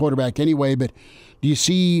heavy with quarterback anyway? But do you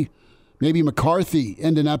see maybe McCarthy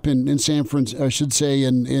ending up in San Francisco, I should say,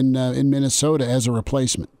 in Minnesota as a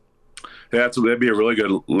replacement? Yeah, that'd be a really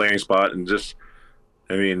good landing spot. And just,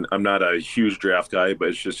 I mean, I'm not a huge draft guy, but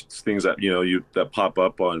it's things that that pop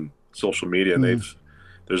up on social media, and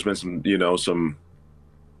there's been some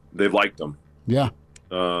they've liked him. Yeah.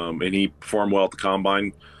 And he performed well at the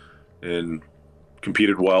combine and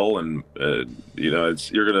competed well, and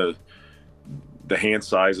the hand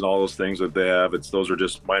size and all those things that they have, those are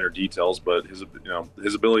just minor details, but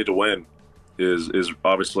his ability to win is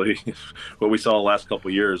obviously what we saw the last couple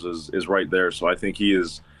of years is right there. So I think he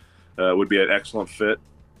would be an excellent fit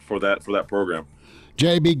for that program.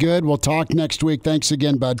 Jay, be good. We'll talk next week. Thanks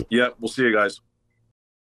again, bud. Yeah, we'll see you guys.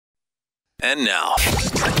 And now,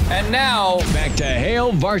 back to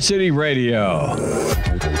Hail Varsity Radio.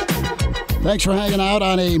 Thanks for hanging out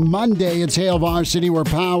on a Monday. It's Hail Varsity. We're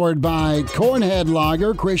powered by Cornhead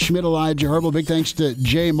Lager, Chris Schmidt, Elijah Herbel. Big thanks to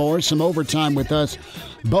Jay Moore. Some overtime with us.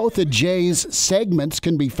 Both of Jay's segments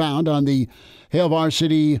can be found on the Hail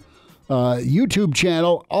Varsity YouTube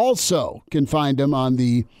channel. Also can find them on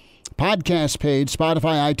the podcast page,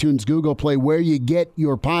 Spotify, iTunes, Google Play, where you get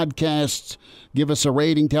your podcasts. Give us a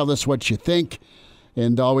rating. Tell us what you think.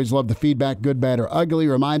 And always love the feedback, good, bad, or ugly.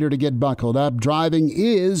 Reminder to get buckled up. Driving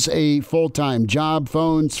is a full-time job.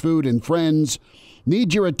 Phones, food, and friends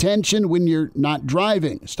need your attention when you're not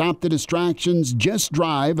driving. Stop the distractions. Just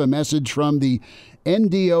drive. A message from the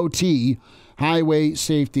NDOT Highway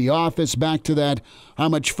Safety Office. Back to that. How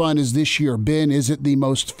much fun has this year been? Is it the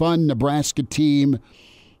most fun Nebraska team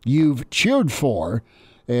you've cheered for?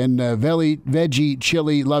 and veggie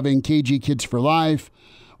chili loving KG Kids for Life.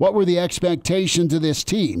 What were the expectations of this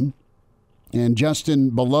team? And Justin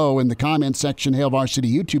below in the comments section, Hail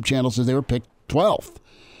Varsity YouTube channel, says they were picked 12th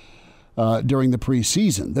during the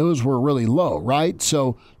preseason. Those were really low, right?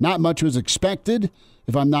 So not much was expected.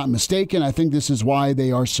 If I'm not mistaken, I think this is why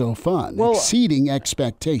they are so fun, exceeding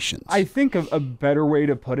expectations. I think a better way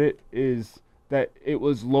to put it is that it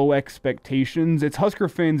was low expectations. It's Husker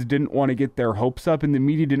fans didn't want to get their hopes up, and the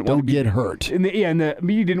media didn't want to get hurt. And the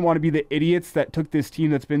media didn't want to be the idiots that took this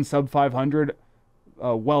team that's been sub 500,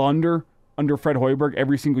 under Fred Hoiberg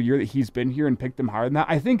every single year that he's been here and picked them higher than that.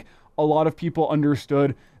 I think a lot of people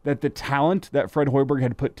understood that the talent that Fred Hoiberg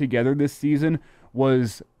had put together this season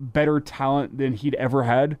was better talent than he'd ever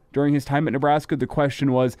had during his time at Nebraska. The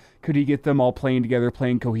question was, could he get them all playing together,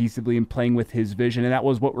 playing cohesively, and playing with his vision? And that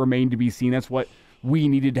was what remained to be seen. That's what we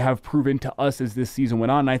needed to have proven to us as this season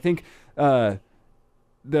went on. And I think the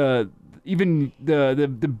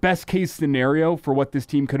best case scenario for what this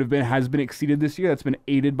team could have been has been exceeded this year. That's been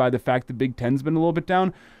aided by the fact the Big Ten's been a little bit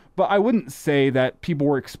down. But I wouldn't say that people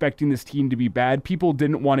were expecting this team to be bad. People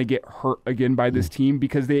didn't want to get hurt again by this team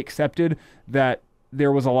because they accepted that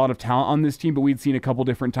there was a lot of talent on this team, but we'd seen a couple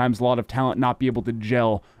different times a lot of talent not be able to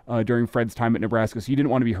gel during Fred's time at Nebraska, so you didn't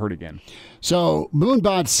want to be hurt again. So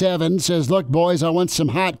Moonbot7 says, look, boys, I want some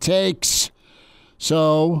hot takes.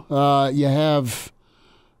 So you have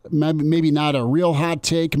maybe not a real hot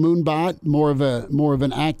take, Moonbot, more of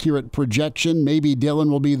an accurate projection. Maybe Dylan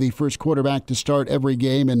will be the first quarterback to start every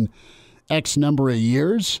game in X number of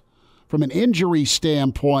years. From an injury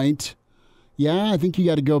standpoint, yeah, I think you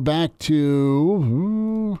got to go back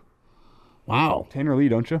to Tanner Lee,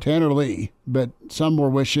 don't you? Tanner Lee, but some were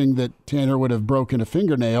wishing that Tanner would have broken a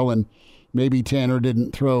fingernail, and maybe Tanner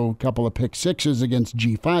didn't throw a couple of pick sixes against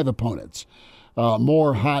G5 opponents.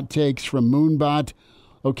 More hot takes from Moonbot.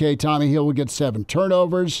 Okay, Tommy Hill will get 7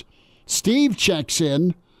 turnovers. Steve checks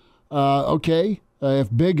in.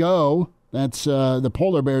 If Big O, that's the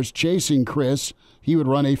Polar Bears chasing Chris, he would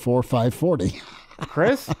run a 4.5 40.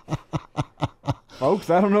 Chris?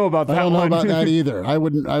 Folks, I don't know about that. I don't know about that either. I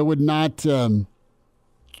would not.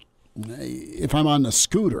 If I'm on a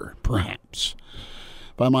scooter, perhaps.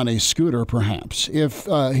 If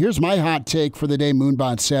here's my hot take for the day,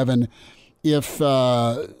 Moonbot 7. If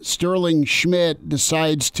Sterling Schmidt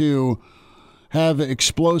decides to have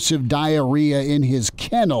explosive diarrhea in his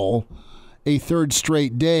kennel a third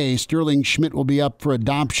straight day, Sterling Schmidt will be up for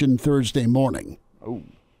adoption Thursday morning. Oh.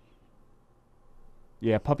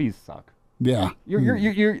 Yeah, puppies suck. Yeah.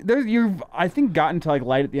 You've I think gotten to like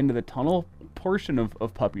light at the end of the tunnel portion of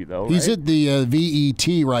puppy though. He's right? at the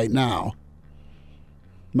VET right now.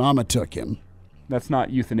 Mama took him. That's not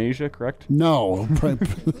euthanasia, correct? No.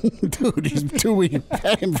 Dude, he's 2 weeks.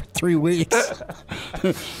 Had him for 3 weeks.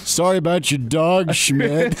 Sorry about your dog,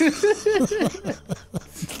 Schmidt.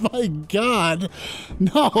 My God.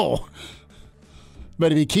 No.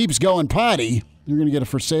 But if he keeps going potty, you're going to get a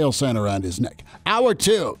for sale sign around his neck. Hour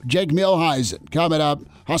 2, Jake Muhleisen coming up.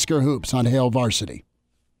 Husker Hoops on Hail Varsity.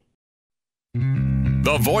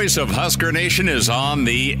 The voice of Husker Nation is on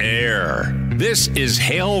the air. This is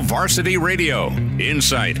Hail Varsity Radio.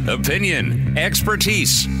 Insight, opinion,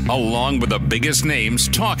 expertise, along with the biggest names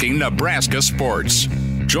talking Nebraska sports.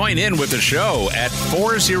 Join in with the show at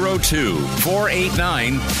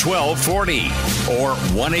 402-489-1240 or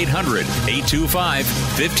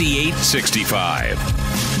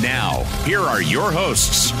 1-800-825-5865. Now, here are your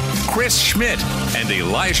hosts, Chris Schmidt and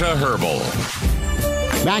Elijah Herbel.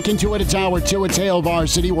 Back into it. It's Hour 2. It's Hail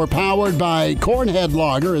Varsity. We're powered by Cornhead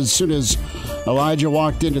Lager. As soon as Elijah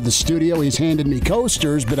walked into the studio, he's handed me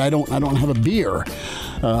coasters, but I don't have a beer.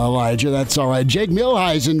 Elijah, that's all right. Jake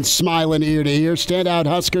Muhleisen smiling ear to ear. Standout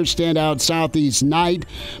Huskers, standout Southeast Knight.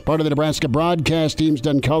 Part of the Nebraska broadcast team's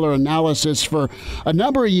done color analysis for a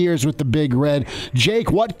number of years with the Big Red.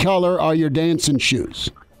 Jake, what color are your dancing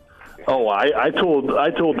shoes? Oh, I told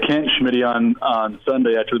Kent Schmidt on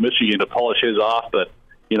Sunday after the Michigan game to polish his off, but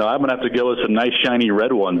I'm going to have to go with some nice shiny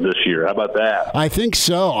red ones this year. How about that? I think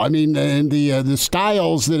so. I mean, and the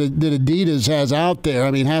styles that Adidas has out there,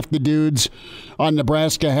 I mean, half the dudes on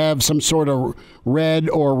Nebraska have some sort of red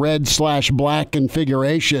or red/black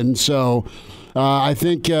configuration. So I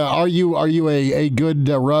think, are you a good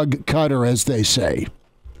rug cutter, as they say?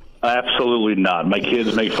 Absolutely not. My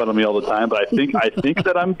kids make fun of me all the time, but I think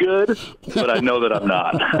that I'm good, but I know that I'm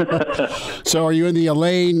not. So are you in the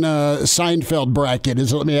Elaine Seinfeld bracket?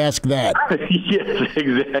 Let me ask that. Yes,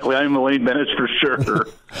 exactly. I'm Elaine Bennett for sure.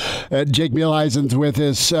 Jake Muhleisen's with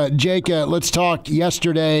us. Jake, let's talk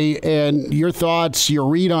yesterday and your thoughts, your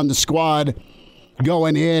read on the squad.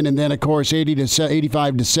 going in, and then, of course,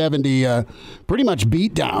 85 to 70, pretty much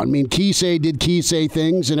beat down. I mean, Keesey did Keesey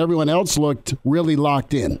things, and everyone else looked really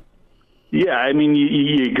locked in. Yeah, I mean,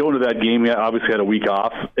 you go into that game, you obviously had a week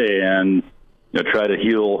off, and try to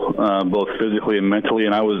heal both physically and mentally.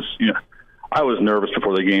 And I was nervous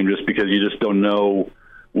before the game just because you just don't know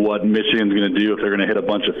what Michigan's going to do, if they're going to hit a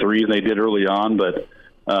bunch of threes, and they did early on. But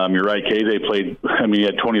you're right, KJ played. I mean, he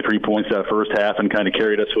had 23 points that first half and kind of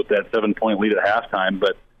carried us with that 7-point lead at halftime.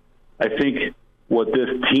 But I think what this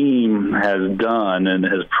team has done and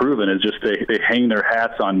has proven is just they hang their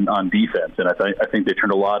hats on defense, and I think they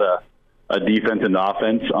turned a lot of defense into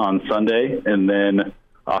offense on Sunday, and then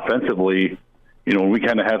offensively, when we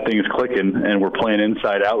kind of have things clicking and we're playing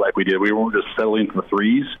inside out like we did, we weren't just settling for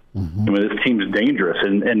threes. Mm-hmm. I mean, this team is dangerous,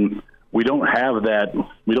 and we don't have that.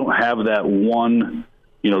 We don't have that one,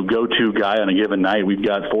 go-to guy on a given night. We've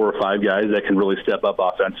got 4 or 5 guys that can really step up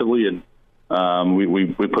offensively, and we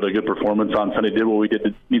put a good performance on Sunday. Did what we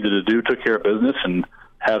needed to do, took care of business, and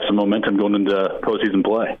have some momentum going into postseason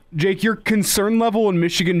play. Jake, your concern level when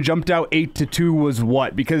Michigan jumped out 8-2 was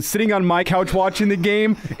what? Because sitting on my couch watching the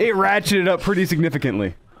game, it ratcheted up pretty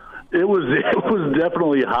significantly. It was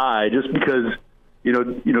definitely high, just because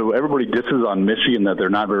everybody disses on Michigan that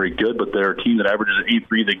they're not very good, but they're a team that averages 8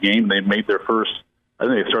 threes a game. They made their first. I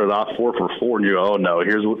think they started off 4 for 4, and you go, oh no,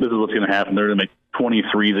 this is what's going to happen. They're going to make 20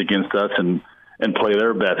 threes against us and play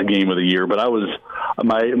their best game of the year. But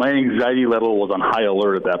my anxiety level was on high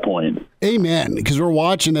alert at that point. Amen, because we're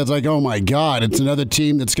watching that's like, oh my God, it's another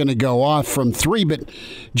team that's going to go off from 3. But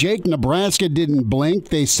Jake, Nebraska didn't blink.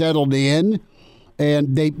 They settled in,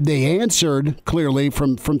 and they answered clearly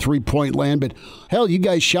from 3-point land. But hell, you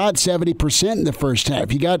guys shot 70% in the first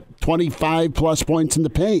half. You got 25-plus points in the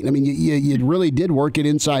paint. I mean, you really did work it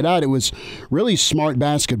inside out. It was really smart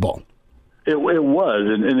basketball. It was,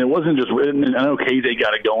 and it wasn't just. And I know KJ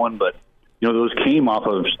got it going, but those came off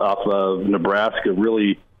of Nebraska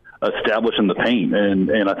really establishing the paint,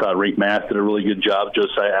 and I thought Rick Mass did a really good job.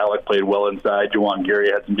 Josiah Alec played well inside. Juwan Gary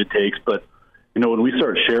had some good takes, but when we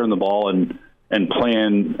start sharing the ball and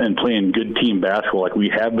playing good team basketball like we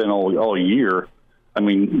have been all year, I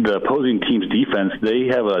mean, the opposing team's defense, they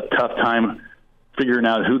have a tough time figuring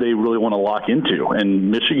out who they really want to lock into.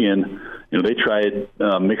 And Michigan, they tried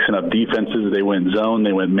mixing up defenses. They went zone,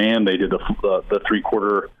 they went man, they did the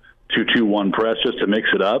 3-quarter 2-2-1 press just to mix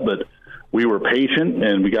it up. But we were patient,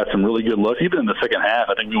 and we got some really good looks. Even in the second half,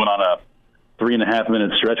 I think we went on a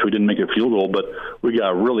 3.5-minute stretch. We didn't make a field goal, but we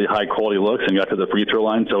got really high-quality looks and got to the free throw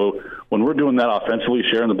line. So when we're doing that offensively,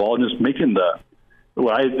 sharing the ball, and just making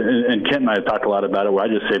and Kent and I have talked a lot about it, where I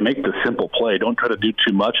just say make the simple play. Don't try to do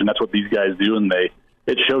too much, and that's what these guys do, and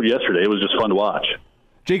it showed yesterday. It was just fun to watch.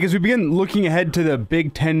 Jake, as we begin looking ahead to the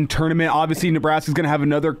Big Ten tournament, obviously Nebraska's going to have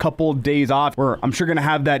another couple of days off. Where I'm sure going to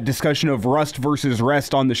have that discussion of rust versus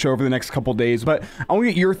rest on the show over the next couple of days. But I want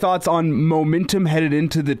to get your thoughts on momentum headed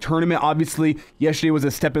into the tournament. Obviously, yesterday was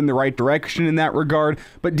a step in the right direction in that regard.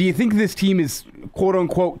 But do you think this team is,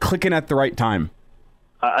 quote-unquote, clicking at the right time?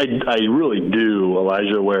 I really do,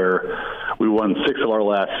 Elijah, where we won 6 of our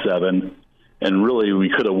last 7. And really, we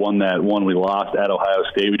could have won that one we lost at Ohio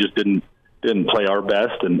State. We just didn't play our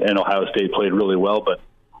best, and Ohio State played really well. But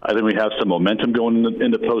I think we have some momentum going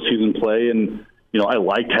into postseason play. And, I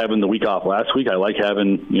liked having the week off last week. I like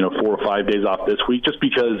having, 4 or 5 days off this week just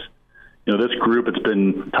because, this group, it's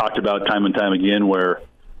been talked about time and time again where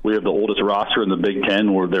we have the oldest roster in the Big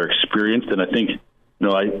Ten where they're experienced. And I think,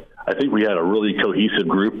 I think we had a really cohesive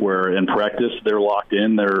group where in practice they're locked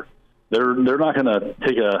in. They're not going to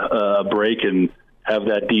take a break and have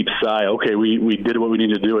that deep sigh. Okay, we did what we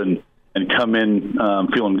need to do and come in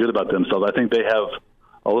feeling good about themselves. I think they have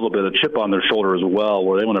a little bit of chip on their shoulder as well,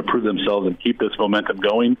 where they want to prove themselves and keep this momentum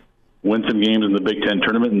going, win some games in the Big Ten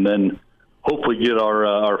tournament, and then hopefully get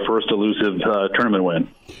our first elusive tournament win.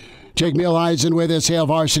 Jake Muhleisen with us, Hail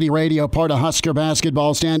Varsity Radio, part of Husker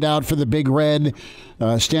Basketball. Stand out for the Big Red.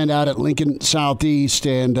 Stand out at Lincoln Southeast,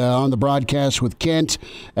 and on the broadcast with Kent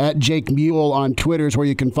at Jake Mule on Twitter is where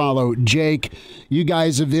you can follow Jake. You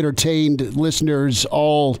guys have entertained listeners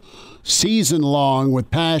all season long with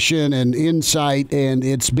passion and insight, and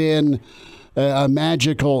it's been a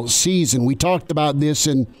magical season. We talked about this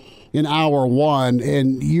in hour one,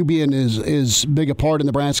 and you being as big a part of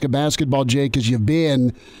Nebraska basketball, Jake, as you've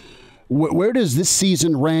been. Where does this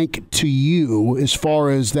season rank to you as far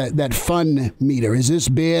as that fun meter? Has this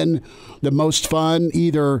been the most fun,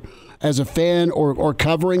 either as a fan or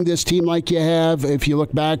covering this team like you have? If you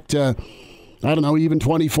look back to, I don't know, even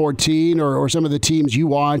 2014 or some of the teams you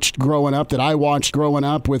watched growing up, that I watched growing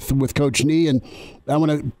up with Coach Nee. And I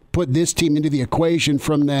want to put this team into the equation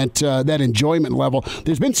from that enjoyment level.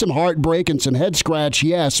 There's been some heartbreak and some head scratch,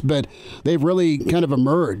 yes, but they've really kind of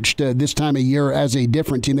emerged this time of year as a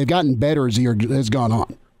different team. They've gotten better as the year has gone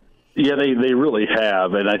on. Yeah, they really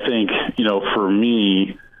have, and I think, for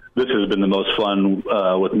me, this has been the most fun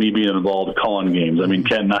with me being involved calling games. I mean,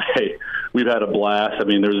 Ken and I, we've had a blast. I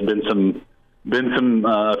mean, there's been some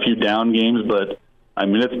a few down games, but I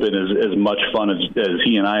mean, it's been as much fun as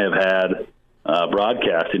he and I have had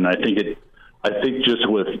broadcasting. I think just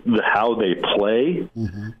with how they play,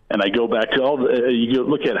 and I go back to you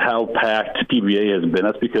look at how packed PBA has been.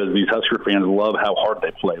 That's because these Husker fans love how hard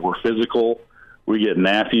they play. We're physical. We get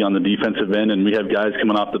nasty on the defensive end, and we have guys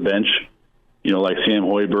coming off the bench, like Sam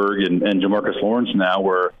Hoiberg and Jamarcus Lawrence now,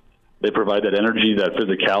 where they provide that energy, that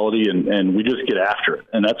physicality, and we just get after it.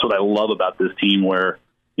 And that's what I love about this team, where,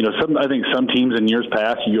 I think some teams in years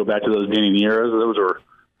past, you go back to those Danny eras, those were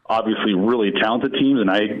obviously really talented teams. And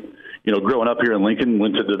I, growing up here in Lincoln,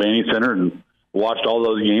 went to the Devaney Center and watched all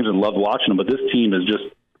those games and loved watching them. But this team is just,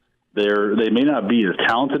 they may not be as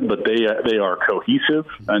talented, but they are cohesive.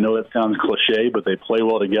 I know it sounds cliche, but they play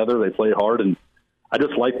well together. They play hard, and I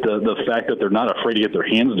just like the fact that they're not afraid to get their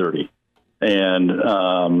hands dirty. And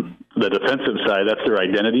the defensive side, that's their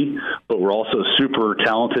identity. But we're also super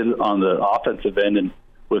talented on the offensive end, and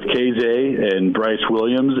with KJ and Bryce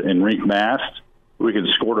Williams and Rink Mast, we can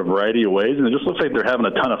score a variety of ways, and it just looks like they're having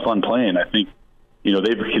a ton of fun playing. I think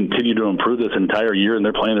they've continued to improve this entire year, and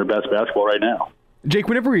they're playing their best basketball right now. Jake,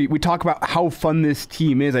 whenever we talk about how fun this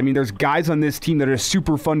team is, I mean, there's guys on this team that are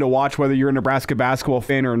super fun to watch, whether you're a Nebraska basketball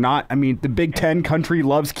fan or not. I mean, the Big Ten country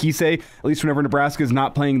loves Kisei, at least whenever Nebraska is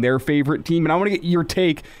not playing their favorite team. And I want to get your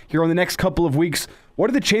take here on the next couple of weeks. What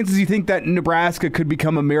are the chances you think that Nebraska could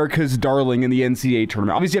become America's darling in the NCAA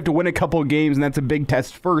tournament? Obviously, you have to win a couple of games, and that's a big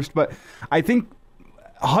test first. But I think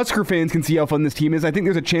Husker fans can see how fun this team is. I think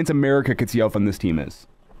there's a chance America could see how fun this team is.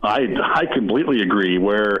 I completely agree,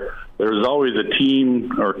 where there's always a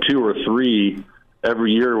team or two or three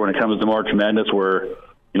every year when it comes to March Madness where,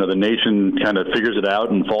 the nation kind of figures it out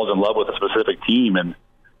and falls in love with a specific team. And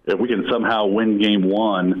if we can somehow win game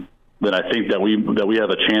one, then I think that we have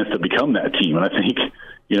a chance to become that team. And I think,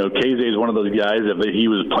 KZ is one of those guys, if he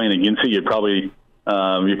was playing against you probably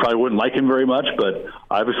wouldn't like him very much, but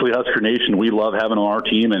obviously Husker Nation, we love having him on our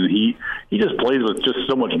team, and he just plays with just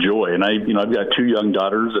so much joy. And I've got two young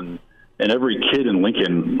daughters, and every kid in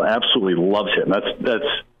Lincoln absolutely loves him. That's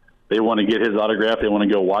they want to get his autograph, they want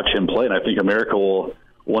to go watch him play, and I think America will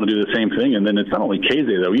want to do the same thing. And then it's not only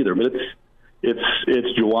KZ though either, but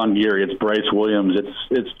it's Juwan Gary, it's Bryce Williams,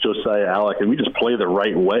 it's Josiah Alec, and we just play the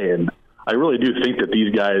right way. And I really do think that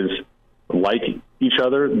these guys like each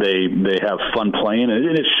other. They have fun playing, and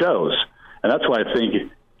it shows. And that's why I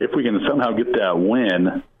think if we can somehow get that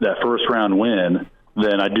win, that first round win,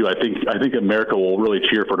 then I think America will really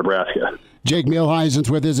cheer for Nebraska. Jake Muhleisen's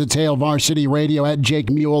with us at Hail Varsity Radio, at Jake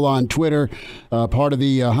Mule on Twitter, part of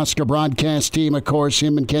the Husker broadcast team, of course,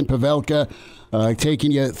 him and Kent Pavelka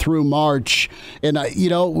taking you through March. And,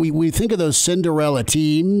 we think of those Cinderella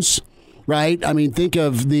teams, right? I mean, think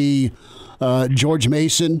of the George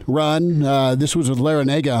Mason run. This was with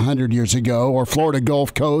Larinaga 100 years ago, or Florida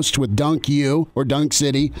Gulf Coast with Dunk U or Dunk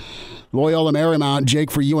City. Loyola Marymount,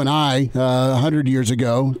 Jake, for you and I, 100 years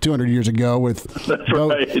ago, 200 years ago with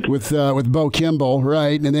Bo Kimball,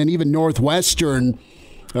 right? And then even Northwestern,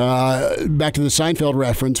 back to the Seinfeld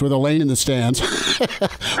reference with Elaine in the stands,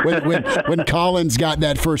 when Collins got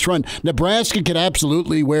that first run. Nebraska could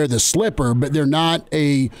absolutely wear the slipper, but they're not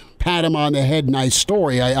a pat him on the head nice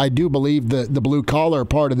story. I do believe the blue collar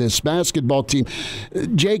part of this basketball team.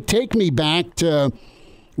 Jake, take me back to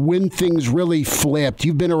when things really flipped.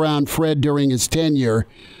 You've been around Fred during his tenure,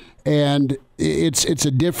 and it's a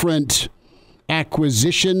different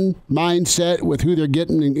acquisition mindset with who they're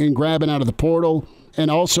getting and grabbing out of the portal, and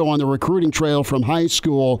also on the recruiting trail from high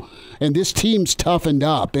school. And this team's toughened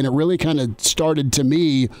up, and it really kind of started to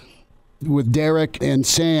me with Derek and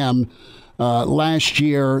Sam last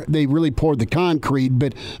year. They really poured the concrete,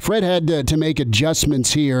 but Fred had to make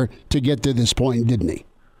adjustments here to get to this point, didn't he?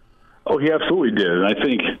 Oh, he absolutely did. And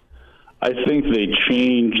I think they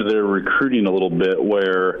changed their recruiting a little bit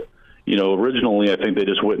where, originally I think they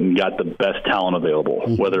just went and got the best talent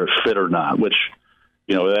available, whether it fit or not, which,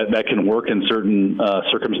 that can work in certain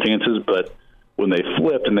circumstances. But when they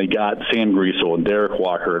flipped and they got Sam Griesel and Derek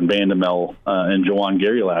Walker and Vandemel and Juwan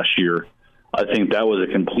Gary last year, I think that was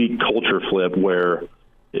a complete culture flip where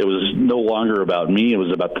it was no longer about me, it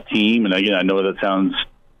was about the team. And again, I know that sounds,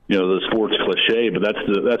 the sports cliche, but that's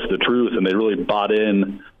the truth. And they really bought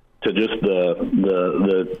in to just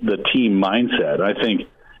the team mindset. I think,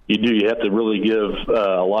 You have to really give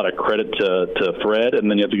a lot of credit to Fred, and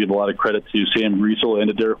then you have to give a lot of credit to Sam Griesel and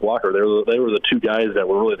to Derek Walker. They were the two guys that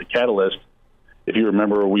were really the catalyst. If you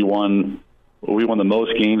remember, we won the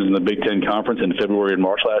most games in the Big Ten Conference in February and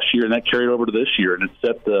March last year, and that carried over to this year, and it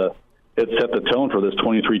set the tone for this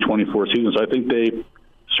 23-24 season. So I think they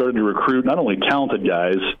started to recruit not only talented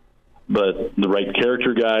guys, but the right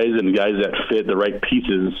character guys and guys that fit the right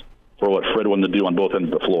pieces for what Fred wanted to do on both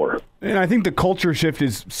ends of the floor. And I think the culture shift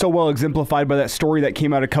is so well exemplified by that story that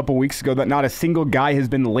came out a couple weeks ago that not a single guy has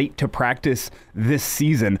been late to practice this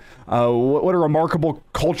season. What a remarkable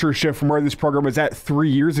culture shift from where this program was at 3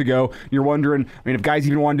 years ago. You're wondering, if guys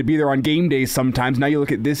even wanted to be there on game days sometimes. Now you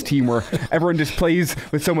look at this team where everyone just plays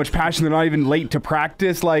with so much passion, they're not even late to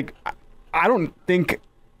practice. Like, I don't think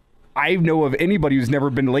I know of anybody who's never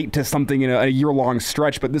been late to something in a year-long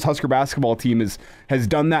stretch, but this Husker basketball team has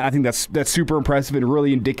done that. I think that's super impressive and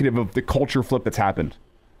really indicative of the culture flip that's happened.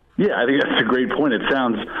 Yeah, I think that's a great point. It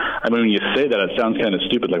sounds, when you say that, it sounds kind of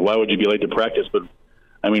stupid. Like, why would you be late to practice? But,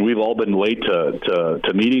 we've all been late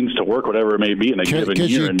to meetings, to work, whatever it may be in a given year.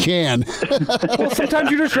 Because you can. Well,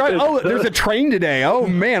 sometimes you just try, there's a train today. Oh,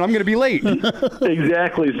 man, I'm going to be late.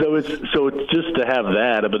 Exactly. So it's just to have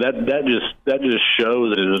that, but that just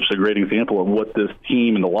shows that it's a great example of what this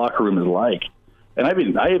team in the locker room is like. And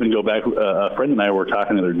I even go back, a friend and I were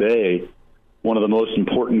talking the other day, one of the most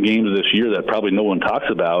important games this year that probably no one talks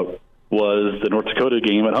about was the North Dakota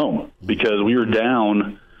game at home, because we were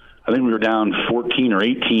down, I think we were down 14 or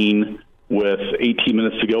 18 with 18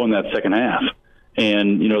 minutes to go in that second half.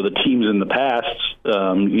 And, the teams in the past,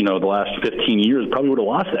 the last 15 years probably would have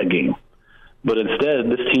lost that game. But instead,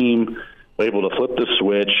 this team was able to flip the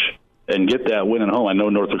switch and get that win at home. I know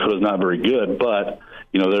North Dakota is not very good, but,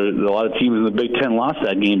 there's a lot of teams in the Big Ten lost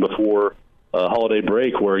that game before holiday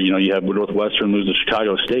break, where, you have Northwestern lose to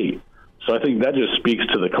Chicago State. So I think that just speaks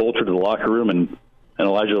to the culture, to the locker room, and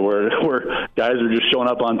Elijah, where guys are just showing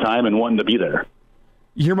up on time and wanting to be there.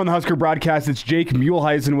 Here on the Husker broadcast, it's Jake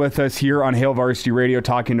Muhleisen with us here on Hail Varsity Radio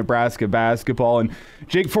talking Nebraska basketball. And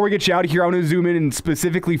Jake, before we get you out of here, I want to zoom in and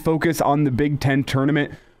specifically focus on the Big Ten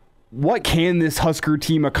tournament. What can this Husker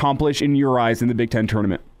team accomplish in your eyes in the Big Ten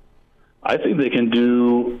tournament? I think they can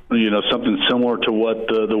do, something similar to what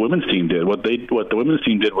the women's team did. What the women's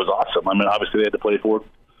team did was awesome. Obviously they had to play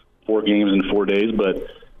four games in 4 days, but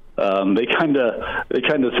they kind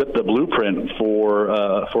of set the blueprint for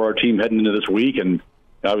our team heading into this week. And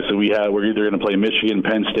obviously we're either going to play Michigan,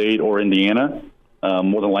 Penn State, or Indiana.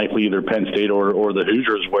 More than likely either Penn State or the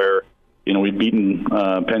Hoosiers, where we've beaten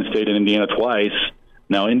Penn State and Indiana twice.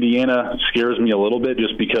 Now Indiana scares me a little bit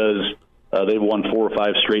just because they've won 4 or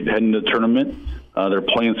 5 straight heading to the tournament. They're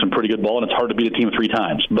playing some pretty good ball, and it's hard to beat a team 3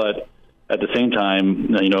 times. But at the same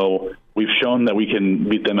time, we've shown that we can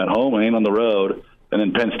beat them at home and on the road. And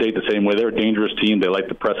then Penn State the same way. They're a dangerous team. They like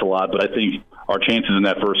to press a lot, but I think our chances in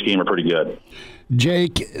that first game are pretty good.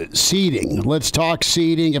 Jake, seeding. Let's talk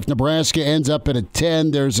seeding. If Nebraska ends up at a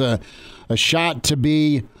 10, there's a shot to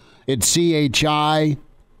be at CHI.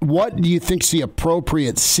 What do you think's the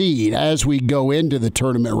appropriate seed as we go into the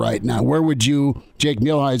tournament right now? Where would you, Jake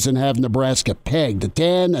Muhleisen, have Nebraska pegged? A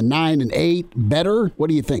 10, a 9, an 8? Better? What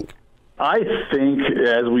do you think? I think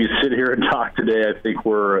as we sit here and talk today, I think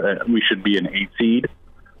we should be an 8 seed.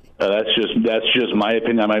 That's just my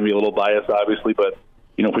opinion. I might be a little biased, obviously, but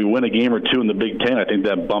if we win a game or 2 in the Big Ten, I think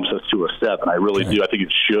that bumps us to a 7. I really do. I think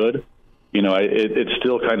it should. It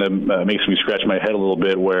still kind of makes me scratch my head a little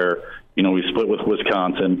bit where we split with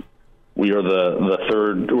Wisconsin. We are the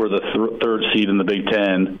third seed in the Big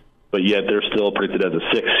Ten, but yet they're still predicted as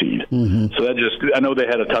a 6th seed. Mm-hmm. So I know they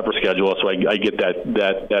had a tougher schedule, so I get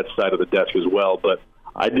that side of the desk as well. But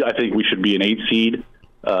I think we should be an 8 seed,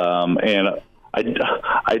 and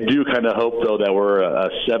I do kind of hope though that we're a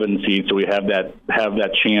 7 seed, so we have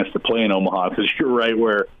that chance to play in Omaha. Because you're right,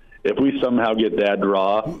 where if we somehow get that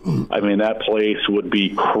draw, that place would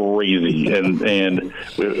be crazy. And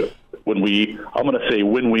when we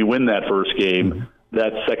win that first game,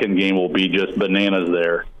 that second game will be just bananas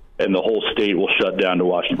there. And the whole state will shut down to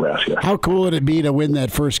watch Nebraska. How cool would it be to win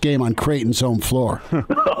that first game on Creighton's home floor?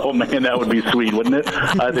 Oh, man, that would be sweet, wouldn't it?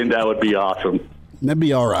 I think that would be awesome. That'd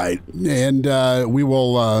be all right. And we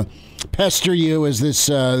will pester you as this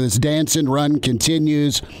dance and run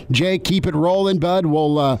continues. Jake, keep it rolling, bud.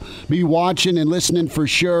 We'll be watching and listening for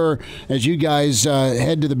sure as you guys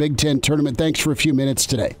head to the Big Ten tournament. Thanks for a few minutes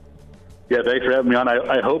today. Yeah, thanks for having me on.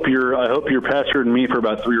 I hope you're pestering me for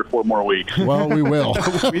about 3 or 4 more weeks. Well, we will.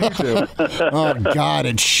 We do too. Oh God,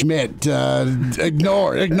 it's Schmidt.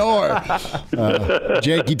 Ignore.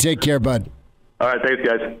 Jake, you take care, bud. All right, thanks,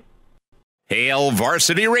 guys. Hail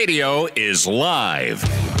Varsity Radio is live.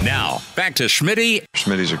 Now, back to Schmitty.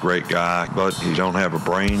 Schmitty's a great guy, but he don't have a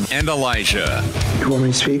brain. And Elijah. You want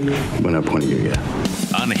me to speak? When I point at you,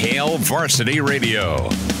 yeah. On Hail Varsity Radio.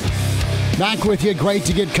 Back with you. Great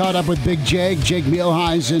to get caught up with Big Jake. Jake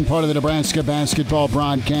Muhleisen, part of the Nebraska Basketball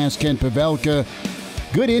broadcast. Ken Pavelka.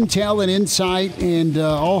 Good intel and insight, and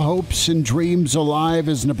all hopes and dreams alive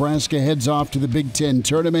as Nebraska heads off to the Big Ten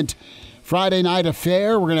tournament. Friday night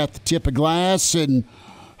affair. We're going to have to tip a glass and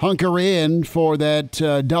hunker in for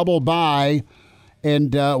that double bye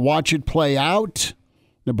and watch it play out.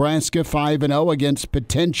 Nebraska 5-0 against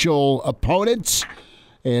potential opponents.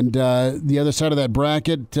 And the other side of that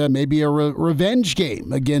bracket, maybe a revenge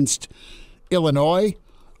game against Illinois.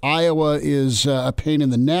 Iowa is a pain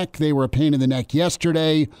in the neck. They were a pain in the neck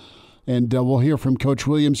yesterday. And we'll hear from Coach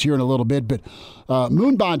Williams here in a little bit. But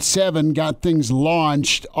Moonbot 7 got things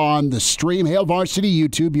launched on the stream. Hail Varsity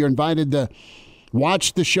YouTube. You're invited to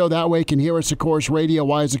watch the show that way. You can hear us, of course,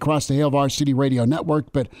 radio-wise across the Hail Varsity Radio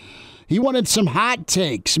Network. But he wanted some hot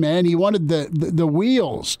takes, man. He wanted the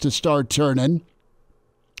wheels to start turning.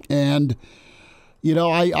 And, you know,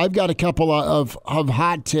 I've got a couple of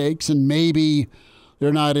hot takes, and maybe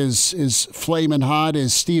they're not as flaming hot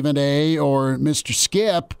as Stephen A. or Mr.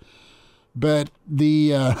 Skip. But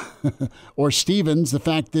or Stevens, the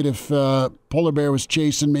fact that if Polar Bear was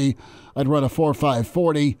chasing me, I'd run a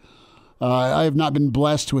 4.540. I have not been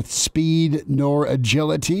blessed with speed nor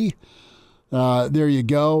agility. There you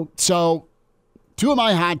go. So, two of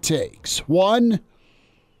my hot takes. One,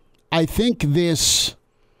 I think this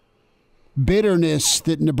bitterness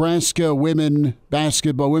that Nebraska women's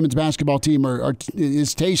basketball team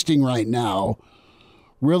is tasting right now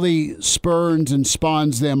really spurns and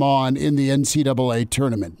spawns them on in the NCAA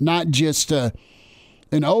tournament. Not just an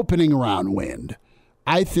opening round win.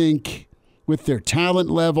 I think with their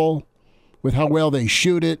talent level, with how well they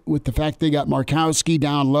shoot it, with the fact they got Markowski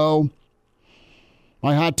down low,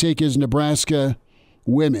 my hot take is Nebraska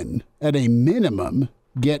women, at a minimum,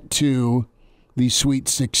 get to the Sweet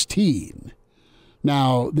 16.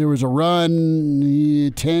 Now, there was a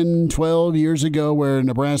run 10, 12 years ago where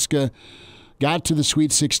Nebraska got to the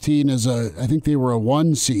Sweet 16 as I think they were a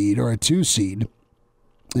 1 seed or a 2 seed,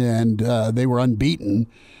 and they were unbeaten.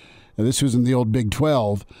 Now, this was in the old Big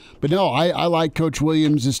 12. But no, I like Coach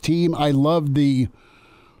Williams' team. I love the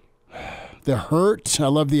hurt. I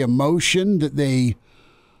love the emotion that they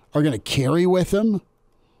are going to carry with them,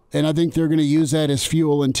 and I think they're going to use that as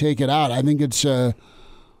fuel and take it out. I think it's a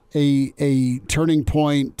turning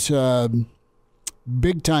point,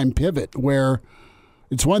 big-time pivot where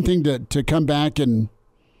it's one thing to come back and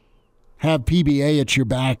have PBA at your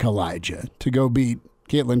back, Elijah, to go beat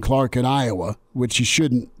Caitlin Clark in Iowa, which you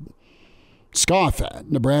shouldn't scoff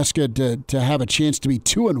at. Nebraska to have a chance to be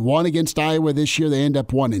 2-1 against Iowa this year. They end up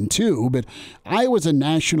 1-2, but Iowa's a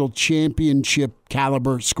national championship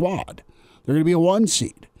caliber squad. They're going to be a 1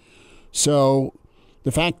 seed. So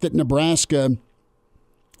the fact that Nebraska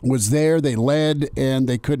was there, they led, and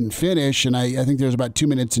they couldn't finish, and I think there was about 2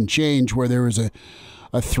 minutes and change where there was a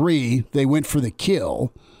 3. They went for the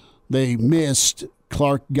kill. They missed.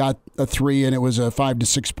 Clark got a 3, and it was a 5 to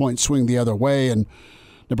 6 point swing the other way. And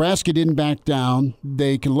Nebraska didn't back down.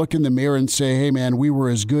 They can look in the mirror and say, hey, man, we were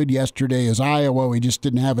as good yesterday as Iowa. We just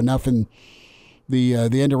didn't have enough in the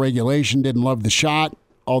end of regulation, didn't love the shot,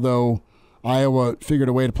 although Iowa figured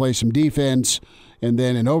a way to play some defense. And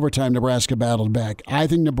then in overtime, Nebraska battled back. I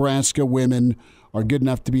think Nebraska women are good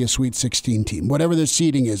enough to be a Sweet 16 team. Whatever their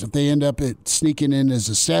seeding is. If they end up sneaking in as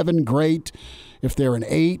a 7, great. If they're an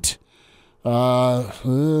 8,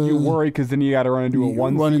 you worry because then you got to run into a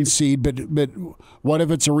 1 seed. But what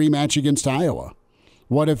if it's a rematch against Iowa?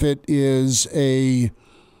 What if it is a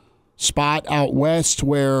spot out west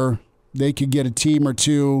where they could get a team or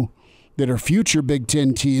two that are future Big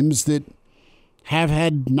Ten teams that have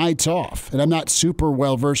had nights off? And I'm not super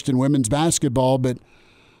well versed in women's basketball, but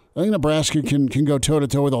I think Nebraska can go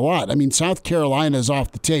toe-to-toe with a lot. I mean, South Carolina is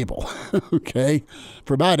off the table, okay,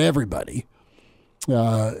 for about everybody.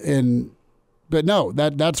 But no,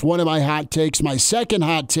 that's one of my hot takes. My second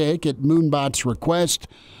hot take, at Moonbot's request,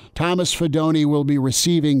 Thomas Fedoni will be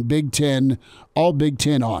receiving all Big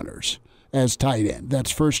Ten honors as tight end.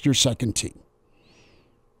 That's first or second team.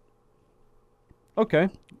 Okay.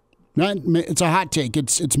 It's a hot take.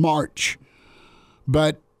 It's March.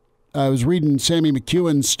 But I was reading Sammy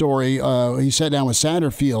McEwen's story. He sat down with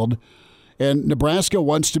Satterfield, and Nebraska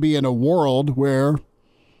wants to be in a world where,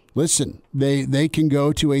 listen, they can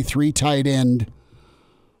go to a 3 tight end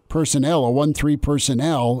personnel, a 1-3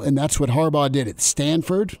 personnel, and that's what Harbaugh did at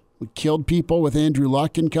Stanford. We killed people with Andrew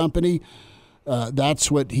Luck and company.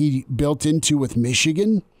 That's what he built into with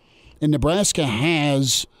Michigan. And Nebraska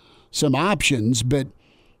has some options, but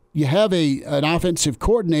you have an offensive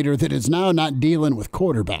coordinator that is now not dealing with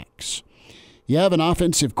quarterbacks. You have an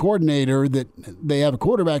offensive coordinator that they have a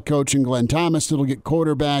quarterback coach in Glenn Thomas that'll get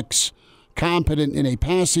quarterbacks competent in a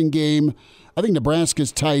passing game. I think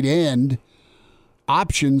Nebraska's tight end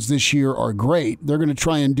options this year are great. They're going to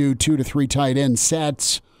try and do 2 to 3 tight end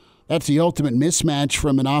sets. That's the ultimate mismatch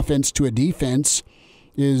from an offense to a defense,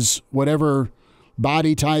 is whatever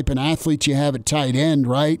body type and athlete you have at tight end,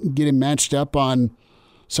 right? Get him matched up on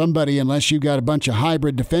somebody unless you've got a bunch of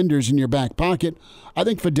hybrid defenders in your back pocket. I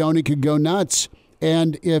think Fedoni could go nuts.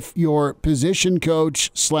 And if your position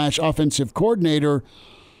coach / offensive coordinator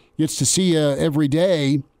gets to see you every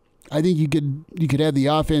day, I think you could have the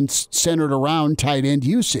offense centered around tight end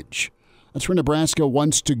usage. That's where Nebraska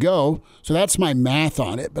wants to go. So that's my math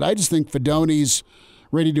on it. But I just think Fedoni's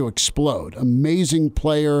ready to explode. Amazing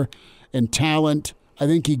player and talent. I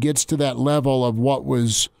think he gets to that level of what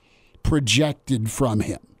was projected from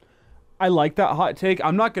him. I like that hot take.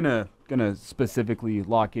 I'm not gonna specifically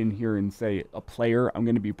lock in here and say a player. I'm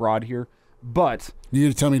gonna be broad here, but you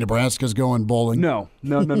need to tell me Nebraska's going bowling. No.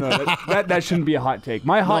 that shouldn't be a hot take.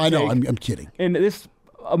 My hot take. I know. I'm kidding. And this,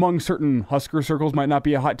 among certain Husker circles, might not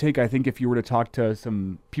be a hot take. I think if you were to talk to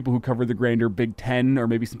some people who cover the grander Big Ten, or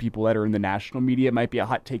maybe some people that are in the national media, it might be a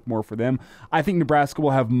hot take more for them. I think Nebraska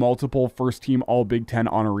will have multiple first-team All-Big Ten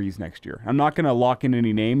honorees next year. I'm not going to lock in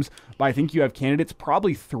any names, but I think you have candidates,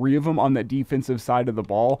 probably 3 of them on that defensive side of the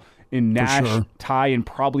ball, in Nash, sure. Ty, and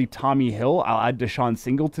probably Tommy Hill. I'll add Deshaun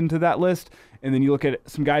Singleton to that list. And then you look at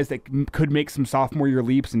some guys that could make some sophomore year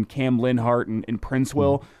leaps, and Cam Linhart and Prince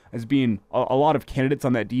Will as being a lot of candidates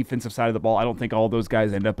on that defensive side of the ball. I don't think all those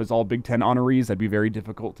guys end up as all Big Ten honorees. That'd be very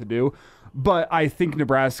difficult to do. But I think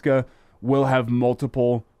Nebraska will have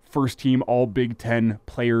multiple first-team all Big Ten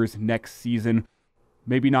players next season.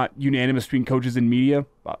 Maybe not unanimous between coaches and media,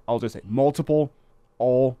 but I'll just say multiple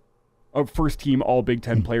first-team all Big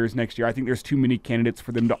Ten players next year. I think there's too many candidates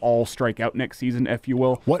for them to all strike out next season, if you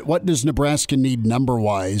will. What does Nebraska need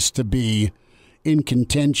number-wise to be in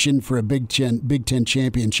contention for a Big Ten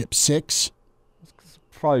championship? 6? It's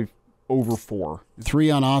probably over 4.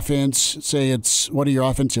 3 on offense. Say it's one of your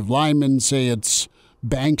offensive linemen. Say it's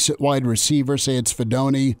Banks at wide receiver. Say it's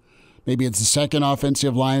Fedoni. Maybe it's the second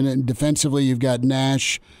offensive line. And defensively, you've got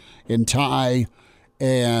Nash and Ty.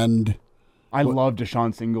 And I love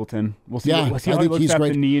Deshaun Singleton. We'll see, yeah, how he looks after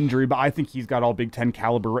the knee injury, but I think he's got all Big Ten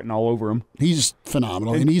caliber written all over him. He's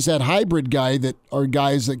phenomenal. And he's that hybrid guy that are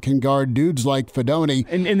guys that can guard dudes like Fedoni.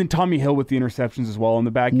 And then Tommy Hill with the interceptions as well on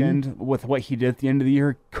the back end, with what he did at the end of the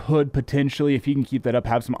year, could potentially, if he can keep that up,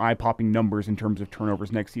 have some eye-popping numbers in terms of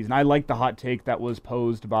turnovers next season. I like the hot take that was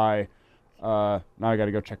posed by, now I got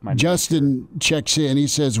to go check my Justin checks in. He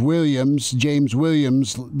says James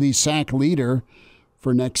Williams, the sack leader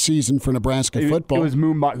for next season for Nebraska football. It was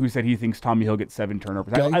Moonbot who said he thinks Tommy Hill gets 7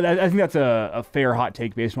 turnovers. Okay. I think that's a fair hot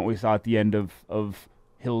take based on what we saw at the end of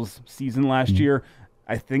Hill's season last year.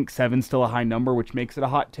 I think 7's still a high number, which makes it a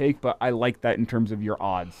hot take, but I like that in terms of your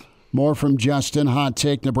odds. More from Justin. Hot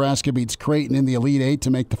take: Nebraska beats Creighton in the Elite Eight to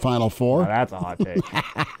make the Final Four. Oh, that's a hot take.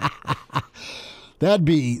 That'd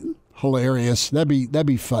be hilarious. That'd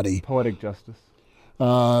be funny. Poetic justice.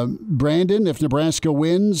 Brandon, if Nebraska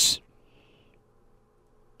wins,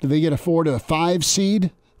 do they get a 4 to a 5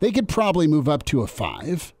 seed? They could probably move up to a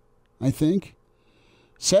 5, I think.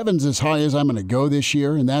 7's as high as I'm going to go this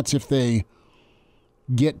year, and that's if they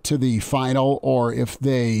get to the final or if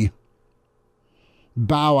they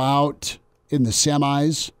bow out in the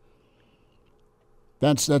semis.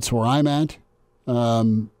 That's where I'm at.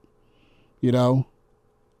 I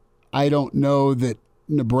don't know that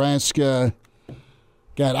Nebraska.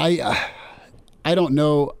 God, I don't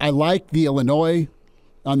know. I like the Illinois.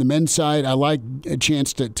 On the men's side, I like a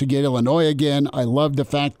chance to get Illinois again. I love the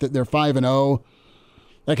fact that they're 5-0.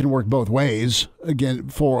 That can work both ways, again,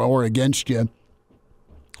 for or against you.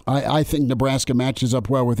 I think Nebraska matches up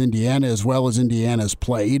well with Indiana as well as Indiana's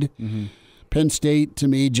played. Mm-hmm. Penn State, to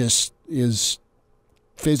me, just is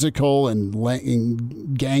physical and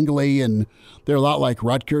gangly, and they're a lot like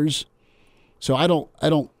Rutgers. So I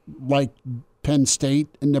don't like Penn State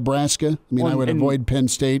and Nebraska. I mean, I would avoid Penn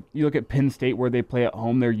State. You look at Penn State where they play at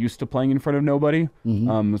home, they're used to playing in front of nobody.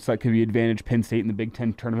 Mm-hmm. So that could be advantage Penn State in the Big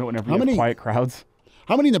Ten tournament whenever you have quiet crowds.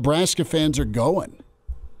 How many Nebraska fans are going?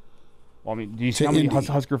 Well, I mean, do you see how many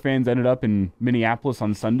Husker fans ended up in Minneapolis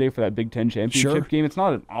on Sunday for that Big Ten championship game? It's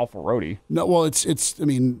not an awful roadie. No, well, it's. I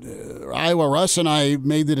mean, Iowa Russ and I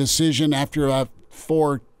made the decision after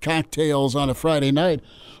 4 cocktails on a Friday night.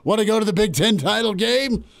 Want to go to the Big Ten title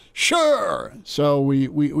game? Sure. So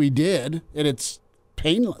we did, and it's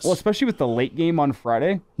painless. Well, especially with the late game on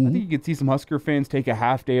Friday. I think you could see some Husker fans take a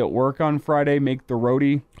half day at work on Friday, make the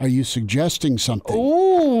roadie. Are you suggesting something?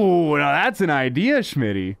 Ooh, now that's an idea,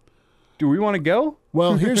 Schmitty. Do we want to go?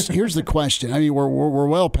 Well, here's the question. I mean, we're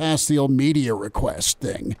well past the old media request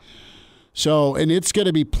thing. So, and it's going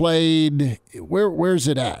to be played. Where's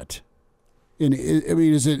it at? Are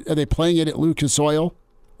they playing it at Lucas Oil,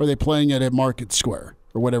 or are they playing it at Market Square,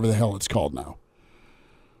 or whatever the hell it's called now?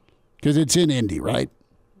 Because it's in Indy, right?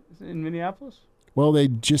 Is it in Minneapolis? Well, they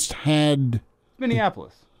just had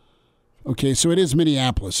Minneapolis. Okay, so it is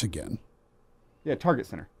Minneapolis again. Yeah, Target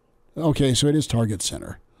Center. Okay, so it is Target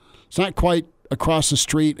Center. It's not quite across the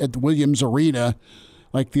street at the Williams Arena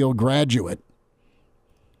like the old Graduate.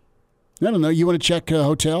 I don't know. You want to check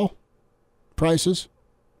hotel prices?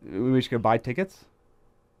 We should go buy tickets?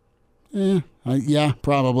 Yeah,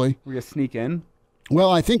 probably. We're going to sneak in? Well,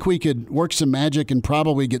 I think we could work some magic and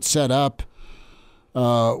probably get set up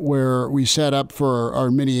where we set up for our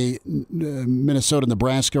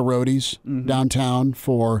Minnesota-Nebraska roadies downtown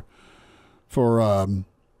for the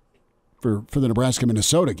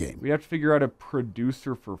Nebraska-Minnesota game. We have to figure out a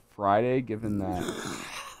producer for Friday, given that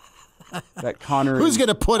that Connor. Who's going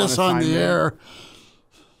to put us on the air?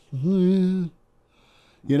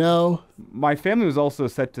 You know, my family was also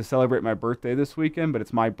set to celebrate my birthday this weekend, but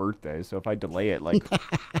it's my birthday, so if I delay it,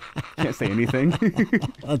 can't say anything.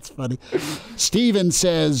 That's funny. Steven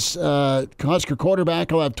says Husker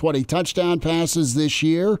quarterback will have 20 touchdown passes this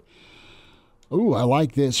year. Ooh, I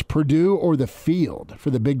like this. Purdue or the field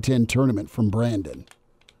for the Big Ten tournament from Brandon.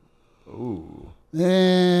 Ooh. That's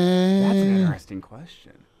an interesting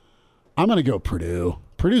question. I'm going to go Purdue.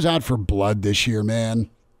 Purdue's out for blood this year,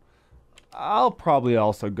 man. I'll probably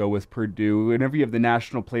also go with Purdue. Whenever you have the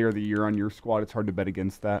National Player of the Year on your squad, it's hard to bet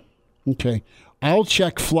against that. Okay. I'll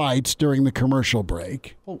check flights during the commercial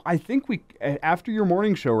break. Well, I think after your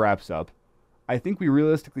morning show wraps up, I think we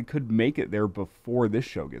realistically could make it there before this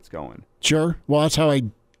show gets going. Sure. Well, that's how I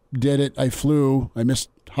did it. I missed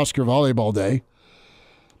Husker volleyball day.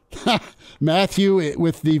 Matthew,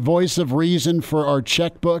 with the voice of reason for our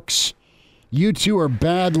checkbooks, you two are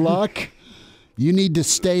bad luck. You need to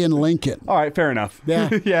stay in Lincoln. All right, fair enough. Yeah,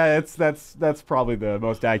 yeah, that's probably the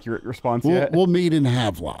most accurate response yet. We'll meet in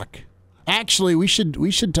Havelock. Actually, we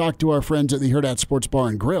should talk to our friends at the Hurrdat Sports Bar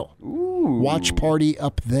and Grill. Ooh. Watch party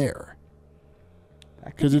up there.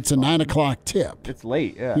 Because it's a 9 o'clock tip. It's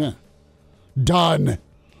late, yeah. Done.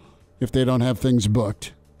 If they don't have things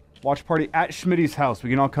booked. Watch party at Schmitty's house. We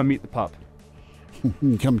can all come meet the pup.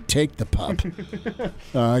 Come take the pup.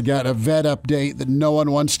 I got a vet update that no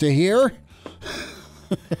one wants to hear.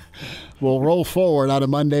 We'll roll forward on a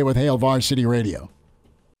Monday with Hail Varsity Radio.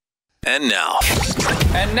 And now,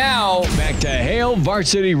 back to Hail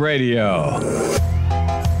Varsity Radio.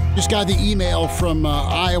 Just got the email from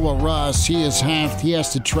Iowa Russ. He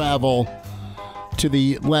has to travel to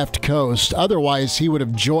the left coast. Otherwise, he would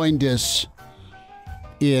have joined us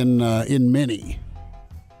in Mini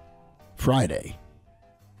Friday.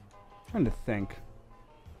 I'm trying to think.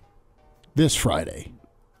 This Friday.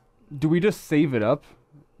 Do we just save it up?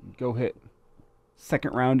 Go hit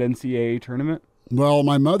second round NCAA tournament? Well,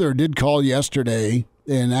 my mother did call yesterday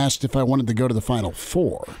and asked if I wanted to go to the Final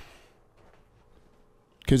Four.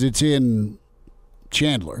 Because it's in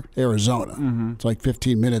Chandler, Arizona. Mm-hmm. It's like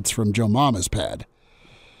 15 minutes from Joe Mama's pad.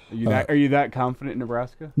 Are you that confident in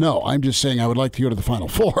Nebraska? No, I'm just saying I would like to go to the Final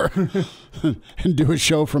Four and do a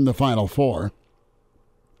show from the Final Four.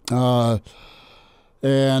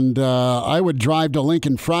 And I would drive to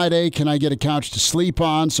Lincoln Friday. Can I get a couch to sleep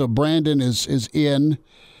on? So Brandon is in.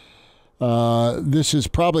 This is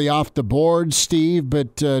probably off the board, Steve,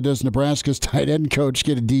 but does Nebraska's tight end coach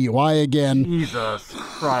get a DUI again? Jesus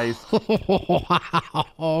Christ.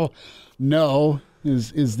 Wow. No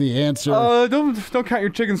is the answer. Don't count your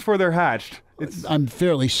chickens before they're hatched. I'm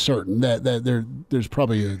fairly certain that there's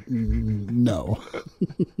probably a no.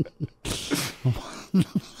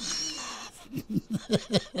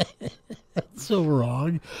 That's so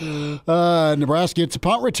wrong. Nebraska gets a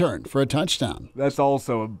punt return for a touchdown. That's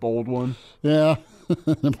also a bold one. Yeah.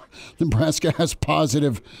 Nebraska has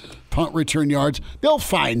positive punt return yards. They'll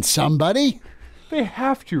find somebody. They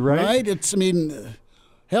have to, right? Right?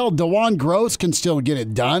 Hell, DeJuan Gross can still get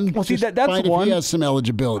it done. Well, see, that's fine one. If he has some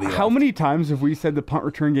eligibility. How many times have we said the punt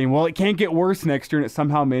return game, well, it can't get worse next year, and it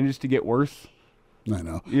somehow managed to get worse? I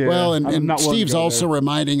know. Yeah, well, and Steve's also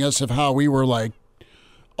reminding us of how we were like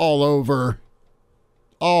all over,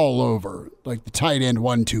 like the tight end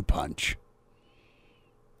 1-2 punch.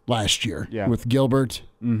 last year with Gilbert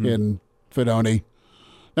and Fedoni.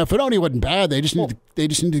 Now, Fedoni wasn't bad. They just need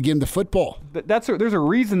to give him the football. There's a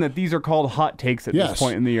reason that these are called hot takes at this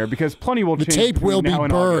point in the year, because plenty will change. The tape will be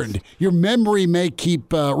burned. Your memory may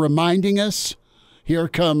keep reminding us. Here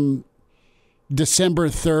come December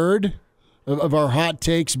 3rd of our hot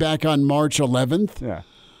takes back on March 11th. Yeah.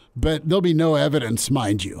 But there'll be no evidence,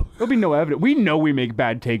 mind you. There'll be no evidence. We know we make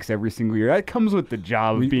bad takes every single year. That comes with the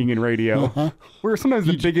job of being in radio. We're sometimes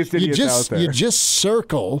the biggest idiots out there. You just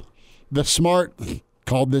circle the smart...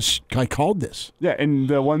 I called this. Yeah, and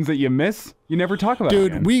the ones that you miss, you never talk about.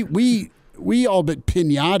 Dude, again. we all but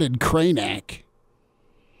pinated Kranak,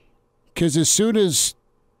 because as soon as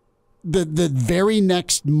the very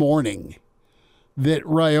next morning that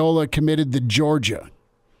Raiola committed to Georgia,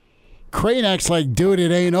 Kranak's like, dude,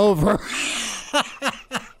 it ain't over.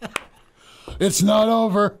 It's not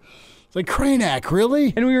over. It's like, Kranak,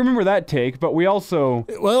 really? And we remember that take, but we also...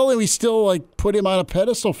 Well, we still put him on a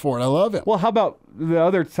pedestal for it. I love it. Well, how about the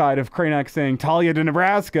other side of Kranak saying Talia to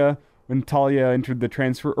Nebraska when Talia entered the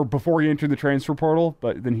transfer, or before he entered the transfer portal,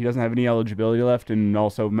 but then he doesn't have any eligibility left, and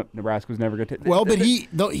also Nebraska was never going to take... Well, but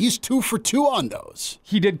he's 2 for 2 on those.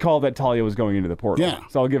 He did call that Talia was going into the portal. Yeah.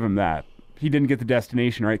 So I'll give him that. He didn't get the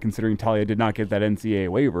destination right, considering Talia did not get that NCAA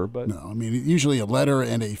waiver. But no, I mean, usually a letter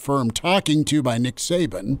and a firm talking to by Nick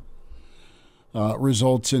Saban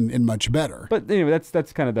results in much better. But anyway,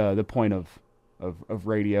 that's kind of the point of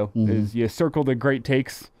radio, is you circle the great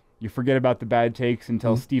takes, you forget about the bad takes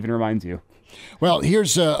until Steven reminds you. Well,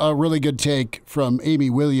 here's a really good take from Amy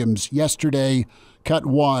Williams yesterday. Cut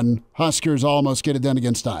 1, Huskers almost get it done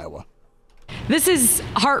against Iowa. This is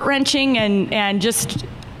heart-wrenching and just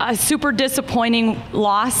a super disappointing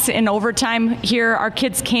loss in overtime here. Our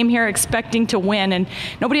kids came here expecting to win, and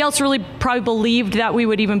nobody else really probably believed that we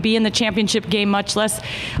would even be in the championship game, much less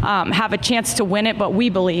have a chance to win it, but we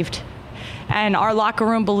believed. And our locker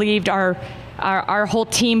room believed, our whole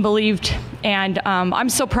team believed, and I'm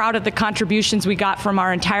so proud of the contributions we got from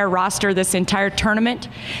our entire roster this entire tournament,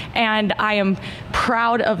 and I am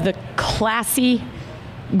proud of the classy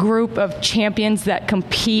group of champions that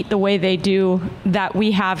compete the way they do that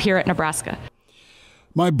we have here at Nebraska.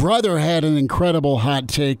 My brother had an incredible hot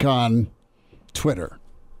take on Twitter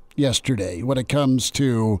yesterday when it comes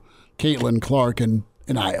to Caitlin Clark in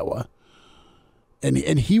Iowa. And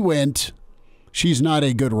he went, she's not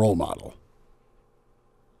a good role model.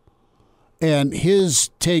 And his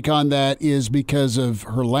take on that is because of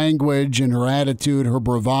her language and her attitude, her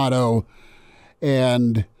bravado.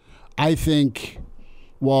 And I think,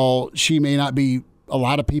 while she may not be a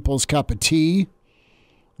lot of people's cup of tea,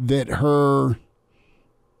 that her,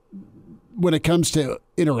 when it comes to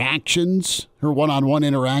interactions, her one-on-one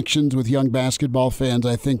interactions with young basketball fans,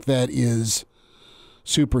 I think that is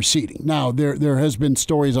superseding. Now, there has been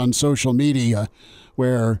stories on social media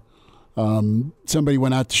where somebody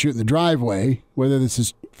went out to shoot in the driveway, whether this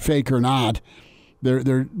is fake or not.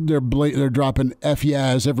 They're dropping F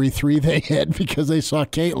yeahs every 3 they hit because they saw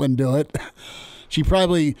Caitlin do it. She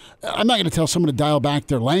probably, I'm not going to tell someone to dial back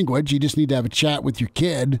their language. You just need to have a chat with your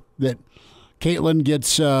kid that Caitlin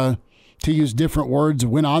gets to use different words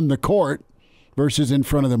when on the court versus in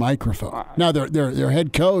front of the microphone. Now, their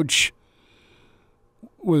head coach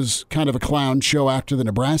was kind of a clown show after the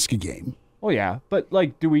Nebraska game. Well, yeah, but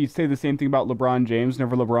do we say the same thing about LeBron James?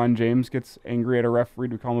 Whenever LeBron James gets angry at a referee,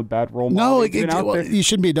 to call him a bad role model? No, you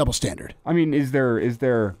shouldn't be a double standard. I mean, is there?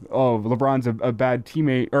 LeBron's a bad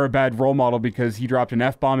teammate or a bad role model because he dropped an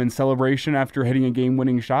F-bomb in celebration after hitting a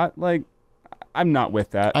game-winning shot? I'm not with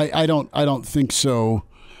that. I don't think so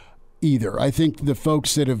either. I think the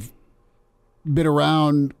folks that have been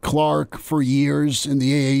around Clark for years in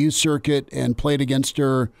the AAU circuit and played against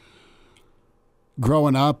her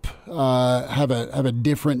growing up have a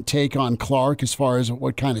different take on Clark as far as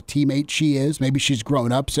what kind of teammate she is. Maybe she's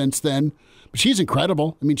grown up since then, but she's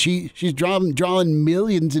incredible. I mean, she's drawing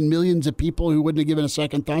millions and millions of people who wouldn't have given a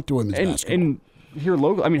second thought to women's basketball. And here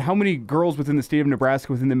local, I mean, how many girls within the state of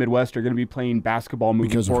Nebraska, within the Midwest, are going to be playing basketball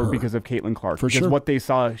moving forward because of Caitlin Clark? Because what they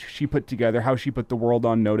saw she put together, how she put the world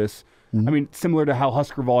on notice. I mean, similar to how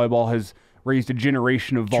Husker volleyball has raised a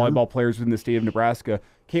generation of volleyball players within the state of Nebraska,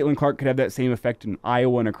 Caitlin Clark could have that same effect in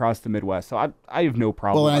Iowa and across the Midwest. So I have no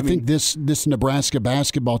problem. Well, I think this Nebraska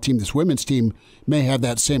basketball team, this women's team, may have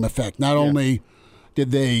that same effect. Not only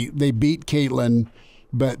did they beat Caitlin,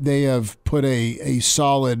 but they have put a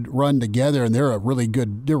solid run together, and they're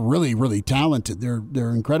really, really talented. They're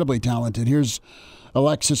incredibly talented. Here's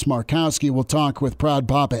Alexis Markowski. We'll talk with Proud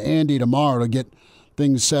Papa Andy tomorrow to get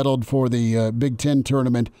things settled for the Big Ten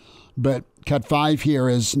tournament but cut 5 here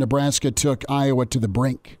as Nebraska took Iowa to the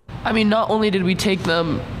brink. I mean, not only did we take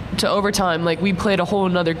them to overtime, like we played a whole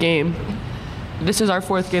another game. This is our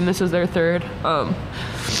 4th game. This is their 3rd.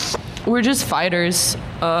 We're just fighters.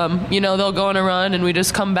 They'll go on a run and we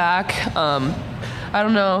just come back. I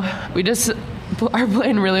don't know. We just are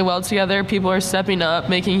playing really well together. People are stepping up,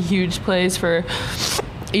 making huge plays for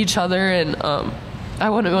each other, and I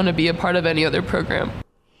wouldn't want to be a part of any other program.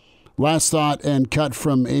 Last thought and cut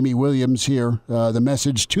from Amy Williams here. The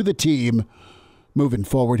message to the team moving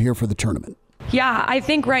forward here for the tournament. Yeah, I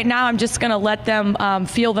think right now I'm just going to let them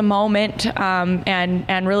feel the moment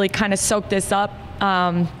and really kind of soak this up.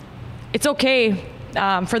 It's okay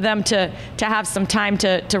for them to have some time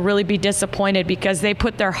to really be disappointed because they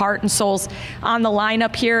put their heart and souls on the line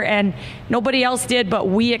up here, and nobody else did, but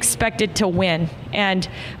we expected to win. And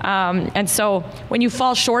so when you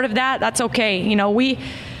fall short of that, that's okay.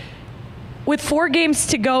 With 4 games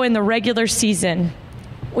to go in the regular season,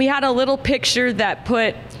 we had a little picture that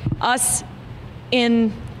put us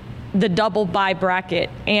in the double bye bracket,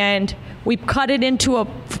 and we cut it into a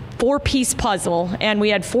 4-piece puzzle, and we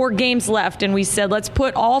had 4 games left, and we said, let's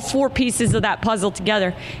put all 4 pieces of that puzzle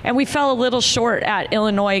together. And we fell a little short at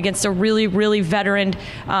Illinois against a really, really veteran,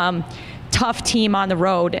 tough team on the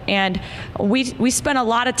road. And we spent a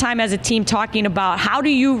lot of time as a team talking about how do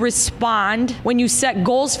you respond when you set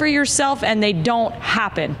goals for yourself and they don't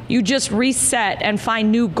happen. You just reset and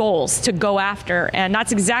find new goals to go after. And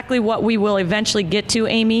that's exactly what we will eventually get to,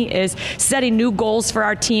 Amy, is setting new goals for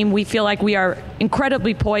our team. We feel like we are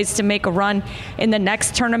incredibly poised to make a run in the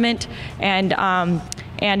next tournament. And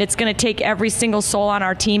it's going to take every single soul on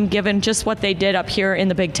our team, given just what they did up here in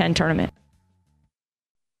the Big Ten tournament.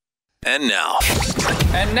 And now,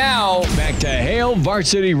 back to Hail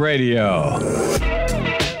Varsity Radio.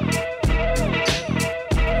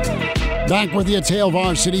 Back with you, it's Hail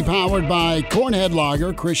Varsity, powered by Cornhead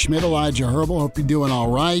Lager. Chris Schmidt, Elijah Herbel. Hope you're doing all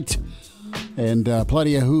right. And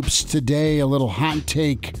plenty of hoops today. A little hot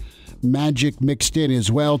take magic mixed in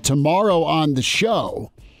as well. Tomorrow on the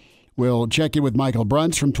show, we'll check in with Michael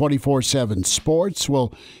Bruns from 24/7 Sports.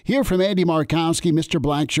 We'll hear from Andy Markowski, Mr.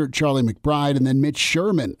 Blackshirt, Charlie McBride, and then Mitch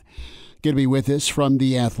Sherman going to be with us from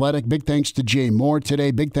The Athletic. Big thanks to Jay Moore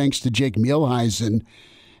today. Big thanks to Jake Muhleisen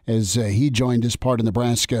as he joined us part of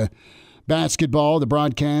Nebraska Basketball, the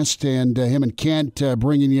broadcast, and him and Kent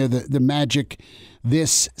bringing you the magic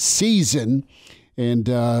this season, and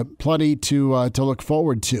plenty to look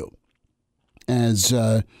forward to as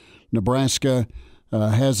Nebraska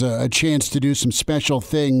has a chance to do some special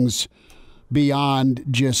things beyond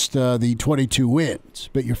just the 22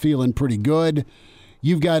 wins. But you're feeling pretty good.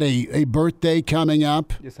 You've got a birthday coming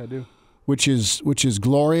up. Yes, I do. Which is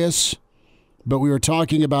glorious. But we were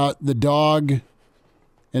talking about the dog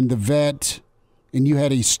and the vet, and you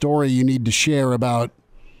had a story you need to share about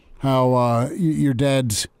how your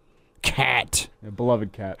dad's cat,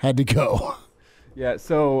 beloved cat, had to go. Yeah,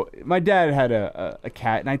 so my dad had a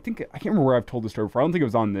cat, and I can't remember where I've told the story before. I don't think it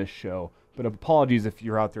was on this show, but apologies if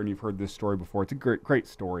you're out there and you've heard this story before. It's a great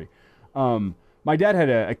story. My dad had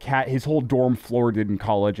a cat, his whole dorm floor did in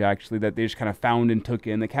college, actually, that they just kind of found and took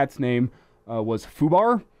in. The cat's name was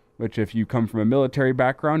Fubar, which if you come from a military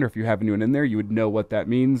background or if you have anyone in there, you would know what that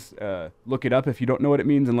means. Look it up if you don't know what it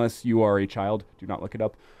means, unless you are a child. Do not look it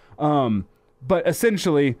up. But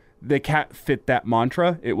essentially, the cat fit that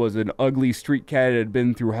mantra. It was an ugly street cat. It had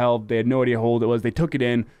been through hell. They had no idea how old it was. They took it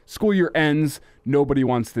in. School year ends. Nobody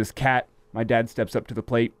wants this cat. My dad steps up to the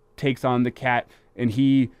plate, takes on the cat, and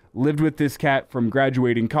he lived with this cat from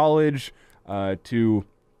graduating college to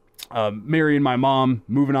marrying my mom,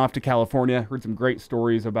 moving off to California. Heard some great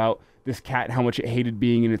stories about this cat and how much it hated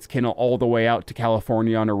being in its kennel all the way out to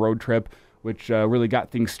California on a road trip, which really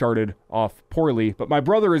got things started off poorly. But my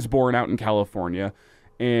brother is born out in California,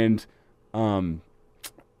 and during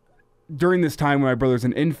this time when my brother's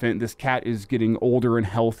an infant, this cat is getting older in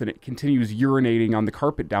health, and it continues urinating on the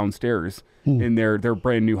carpet downstairs in their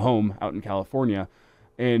brand new home out in California.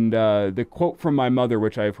 And the quote from my mother,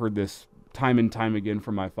 which I've heard this time and time again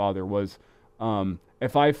from my father, was,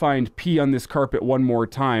 if I find pee on this carpet one more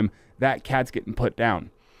time, that cat's getting put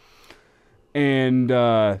down. And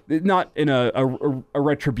not in a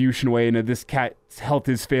retribution way, in this cat's health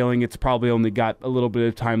is failing. It's probably only got a little bit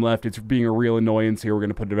of time left. It's being a real annoyance here. We're going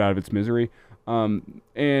to put it out of its misery. And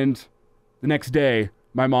the next day,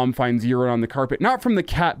 my mom finds urine on the carpet, not from the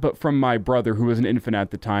cat, but from my brother, who was an infant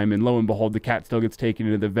at the time. And lo and behold, the cat still gets taken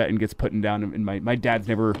into the vet and gets put down. And my dad's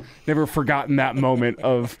never forgotten that moment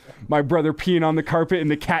of my brother peeing on the carpet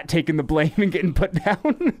and the cat taking the blame and getting put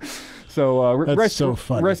down. So that's so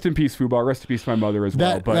funny. Rest in peace, Fubar. Rest in peace, my mother as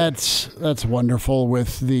well. But that's wonderful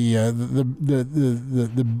with the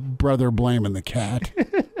brother blaming the cat.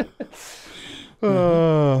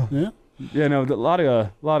 Yeah. Yeah, no, a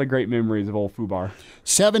lot of great memories of old Fubar.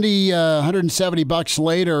 $170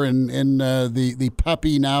 later, and the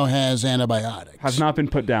puppy now has antibiotics. Has not been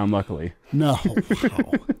put down, luckily. No. Do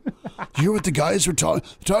you hear what the guys were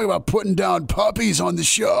talking about putting down puppies on the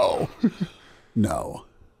show? No.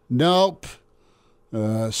 Nope.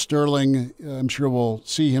 Sterling, I'm sure we'll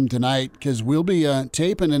see him tonight because we'll be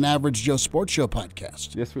taping an Average Joe Sports Show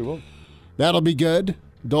podcast. Yes, we will. That'll be good.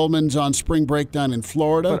 Dolman's on spring break down in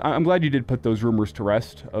Florida. But I'm glad you did put those rumors to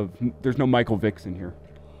rest. There's no Michael Vicks in here.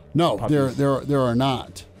 No, there are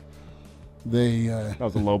not. That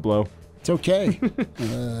was a low blow. It's okay.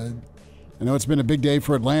 I know it's been a big day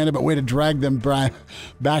for Atlanta, but way to drag them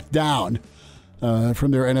back down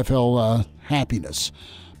from their NFL happiness.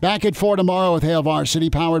 Back at 4 tomorrow with Hail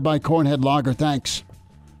Varsity, powered by Cornhead Lager. Thanks.